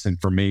doing this, and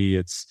for me,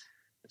 it's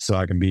so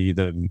I can be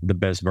the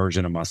best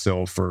version of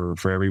myself for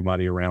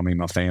everybody around me,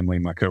 my family,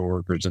 my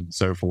coworkers, and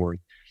so forth.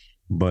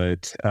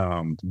 But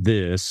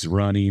this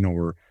running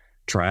or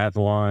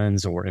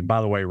triathlons, and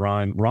by the way,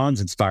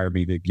 Ron's inspired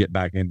me to get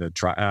back into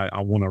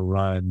I want to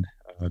run,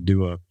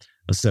 do a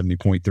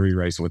 70.3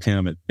 race with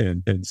him at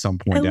some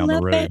point down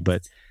the road. It.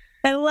 But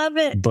I love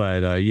it.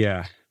 But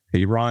yeah,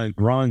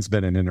 Ron's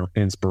been an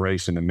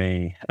inspiration to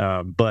me.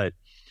 But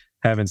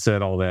having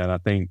said all that, I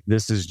think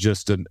this is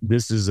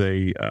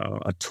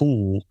a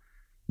tool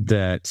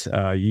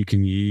that you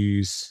can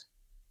use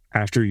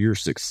after your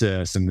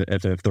success in the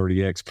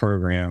FF30X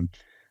program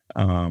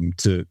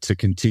to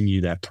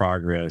continue that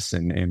progress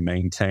and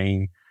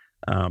maintain.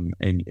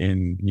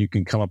 And you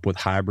can come up with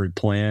hybrid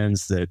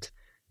plans that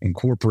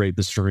incorporate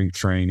the strength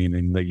training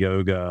and the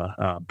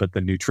yoga, but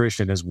the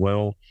nutrition as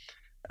well.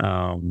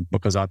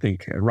 Because I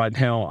think right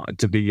now,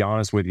 to be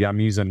honest with you, I'm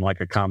using like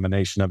a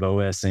combination of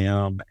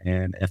OSM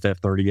and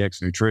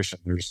FF30X nutrition.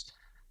 There's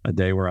a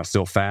day where I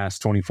still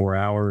fast 24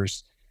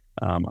 hours.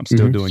 I'm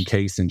still doing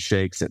case and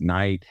shakes at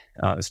night,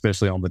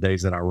 especially on the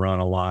days that I run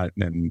a lot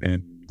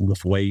and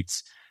lift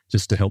weights,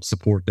 just to help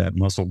support that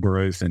muscle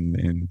growth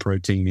and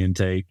protein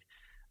intake.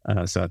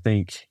 So I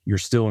think you're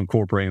still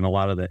incorporating a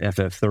lot of the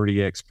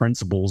FF30X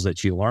principles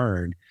that you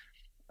learned,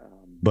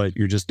 but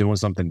you're just doing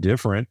something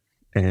different.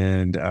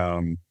 And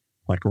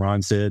like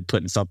Ron said,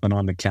 putting something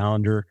on the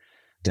calendar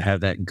to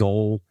have that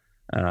goal,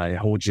 it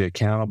holds you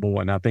accountable.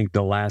 And I think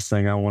the last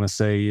thing I want to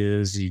say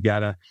is you got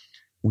to,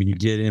 when you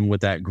get in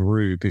with that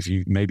group, if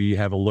you maybe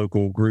have a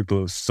local group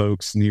of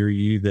folks near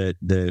you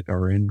that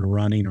are into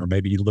running, or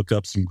maybe you look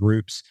up some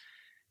groups,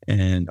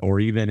 or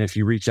even if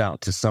you reach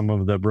out to some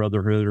of the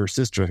brotherhood or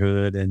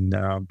sisterhood and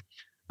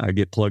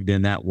get plugged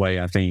in that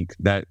way, I think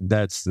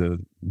that's the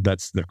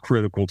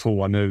critical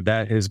tool. I know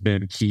that has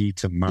been key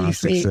to my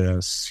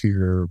success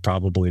here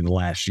probably the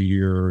last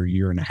year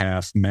and a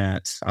half,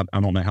 Matt. I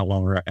don't know how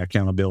long our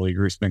accountability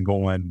group's been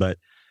going, but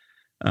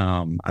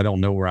I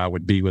don't know where I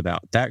would be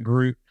without that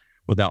group,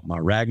 without my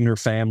Ragnar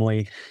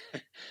family,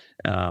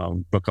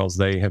 because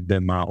they have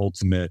been my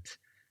ultimate,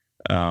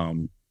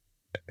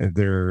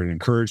 they're an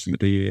encouragement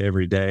to you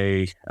every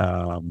day.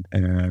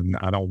 And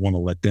I don't want to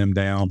let them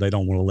down. They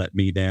don't want to let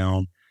me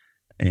down.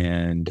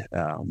 And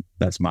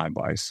that's my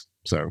advice.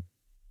 So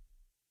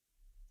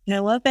I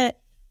love it.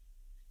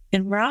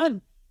 And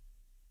Ron,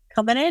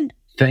 coming in.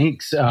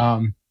 Thanks.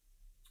 I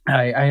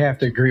have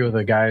to agree with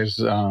the guys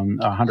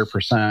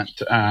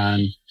 100%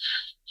 on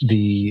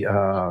the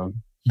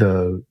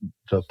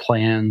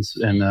plans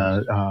and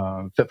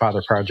the Fit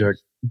Father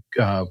Project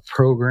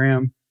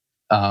program.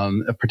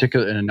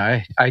 Particularly, and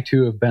I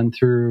too have been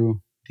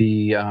through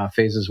the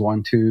phases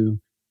 1, 2,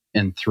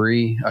 and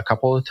 3 a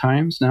couple of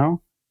times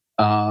now.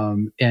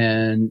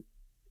 And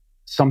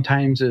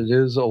sometimes it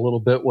is a little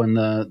bit when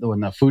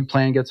the food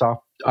plan gets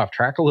off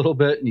track a little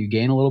bit and you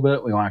gain a little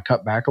bit, we want to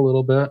cut back a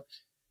little bit,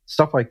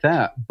 stuff like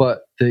that.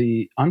 But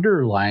the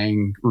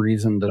underlying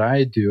reason that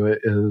I do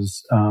it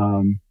is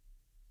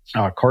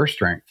core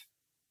strength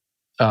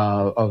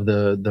of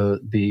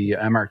the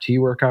MRT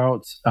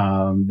workouts,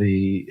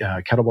 the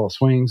kettlebell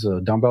swings, the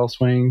dumbbell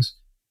swings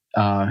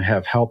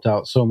have helped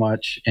out so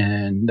much.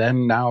 And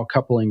then now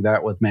coupling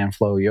that with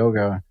ManFlow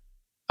Yoga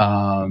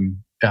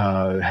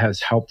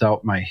has helped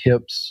out my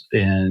hips,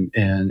 and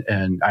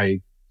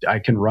I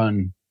can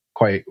run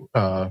quite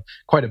a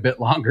bit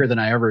longer than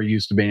I ever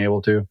used to being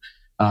able to,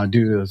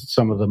 due to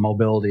some of the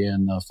mobility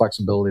and the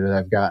flexibility that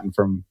I've gotten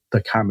from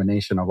the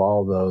combination of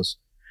all of those.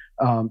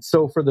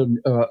 So for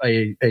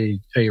a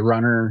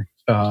runner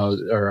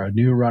or a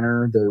new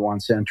runner that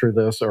wants to enter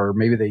this, or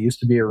maybe they used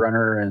to be a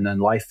runner and then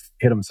life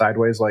hit them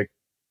sideways like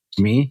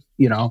me,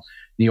 you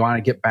want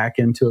to get back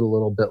into it a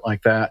little bit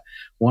like that.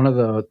 One of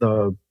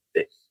the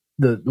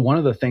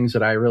things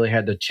that I really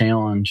had to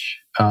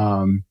challenge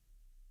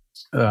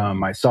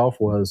myself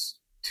was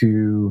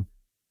to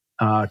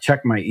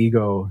check my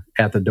ego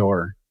at the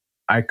door.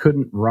 I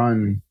couldn't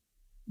run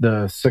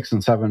the 6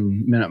 and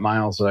 7 minute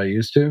miles that I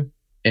used to.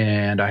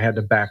 And I had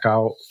to back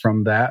out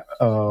from that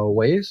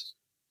ways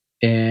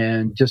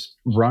and just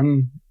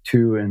run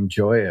to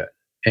enjoy it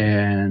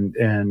and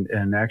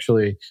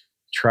actually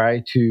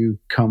try to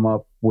come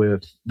up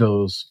with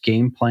those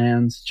game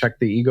plans, check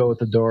the ego at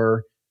the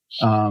door.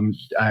 I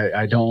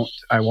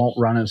won't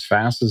run as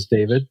fast as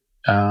David.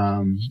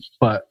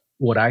 But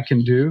what I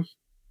can do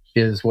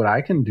is what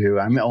I can do.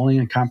 I'm only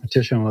in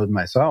competition with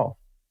myself,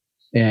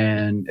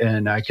 and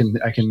I can,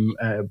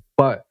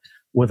 but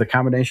with a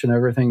combination of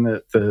everything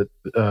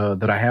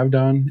that I have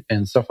done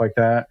and stuff like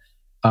that,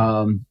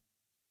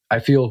 I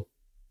feel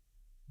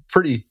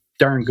pretty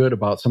darn good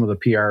about some of the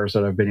PRs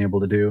that I've been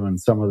able to do and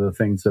some of the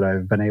things that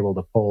I've been able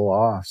to pull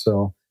off.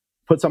 So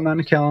put something on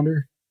the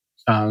calendar,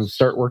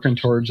 start working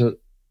towards it.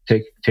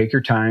 Take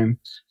your time,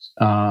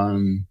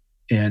 and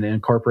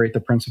incorporate the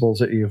principles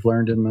that you've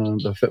learned in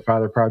the Fit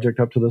Father Project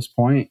up to this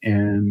point,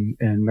 and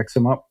mix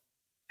them up.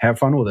 Have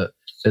fun with it.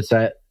 It's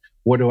that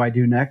what do I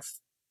do next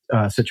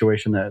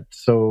situation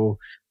that's so,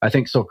 I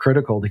think, so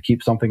critical to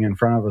keep something in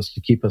front of us to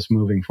keep us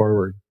moving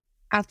forward.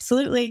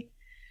 Absolutely.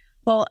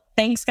 Well,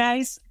 thanks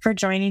guys for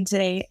joining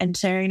today and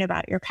sharing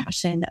about your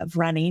passion of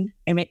running.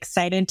 I'm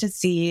excited to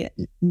see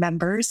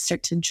members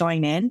start to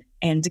join in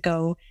and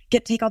go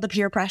take all the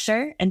peer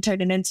pressure and turn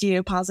it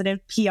into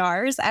positive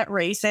PRs at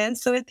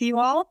races with you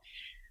all.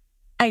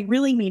 I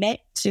really mean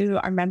it to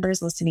our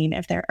members listening.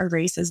 If there are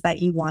races that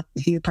you want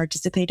to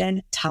participate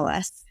in, tell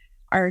us.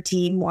 Our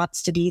team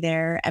wants to be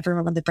there.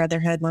 Everyone in the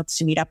Brotherhood wants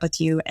to meet up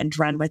with you and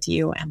run with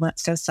you, and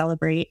let's go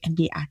celebrate and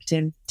be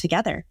active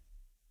together.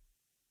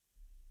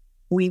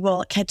 We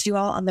will catch you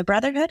all on the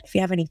Brotherhood. If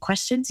you have any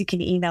questions, you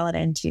can email it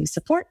into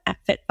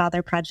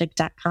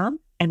support@fitfatherproject.com,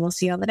 and we'll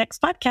see you on the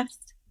next podcast.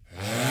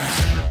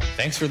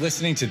 Thanks for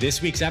listening to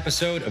this week's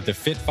episode of the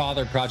Fit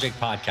Father Project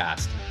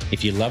podcast.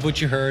 If you love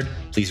what you heard,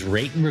 please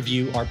rate and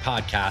review our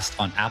podcast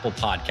on Apple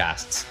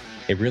Podcasts.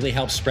 It really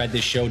helps spread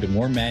this show to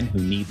more men who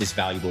need this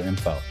valuable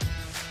info.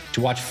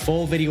 To watch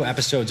full video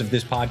episodes of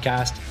this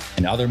podcast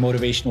and other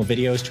motivational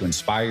videos to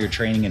inspire your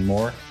training and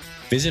more,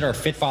 Visit our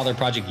Fit Father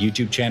Project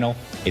YouTube channel.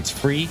 It's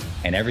free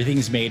and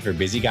everything's made for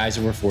busy guys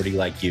over 40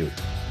 like you.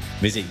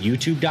 Visit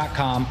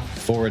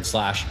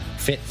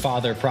youtube.com/Fit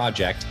Father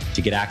Project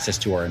to get access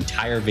to our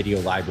entire video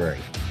library.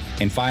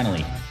 And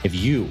finally, if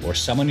you or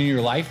someone in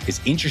your life is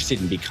interested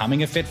in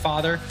becoming a fit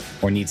father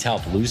or needs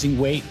help losing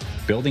weight,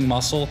 building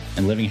muscle,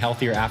 and living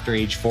healthier after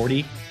age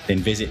 40, then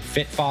visit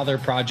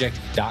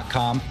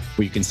fitfatherproject.com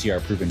where you can see our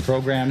proven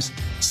programs,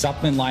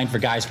 supplement line for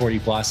guys 40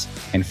 plus,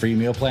 and free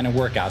meal plan and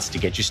workouts to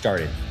get you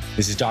started.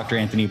 This is Dr.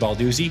 Anthony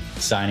Balduzzi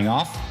signing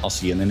off. I'll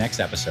see you in the next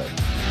episode.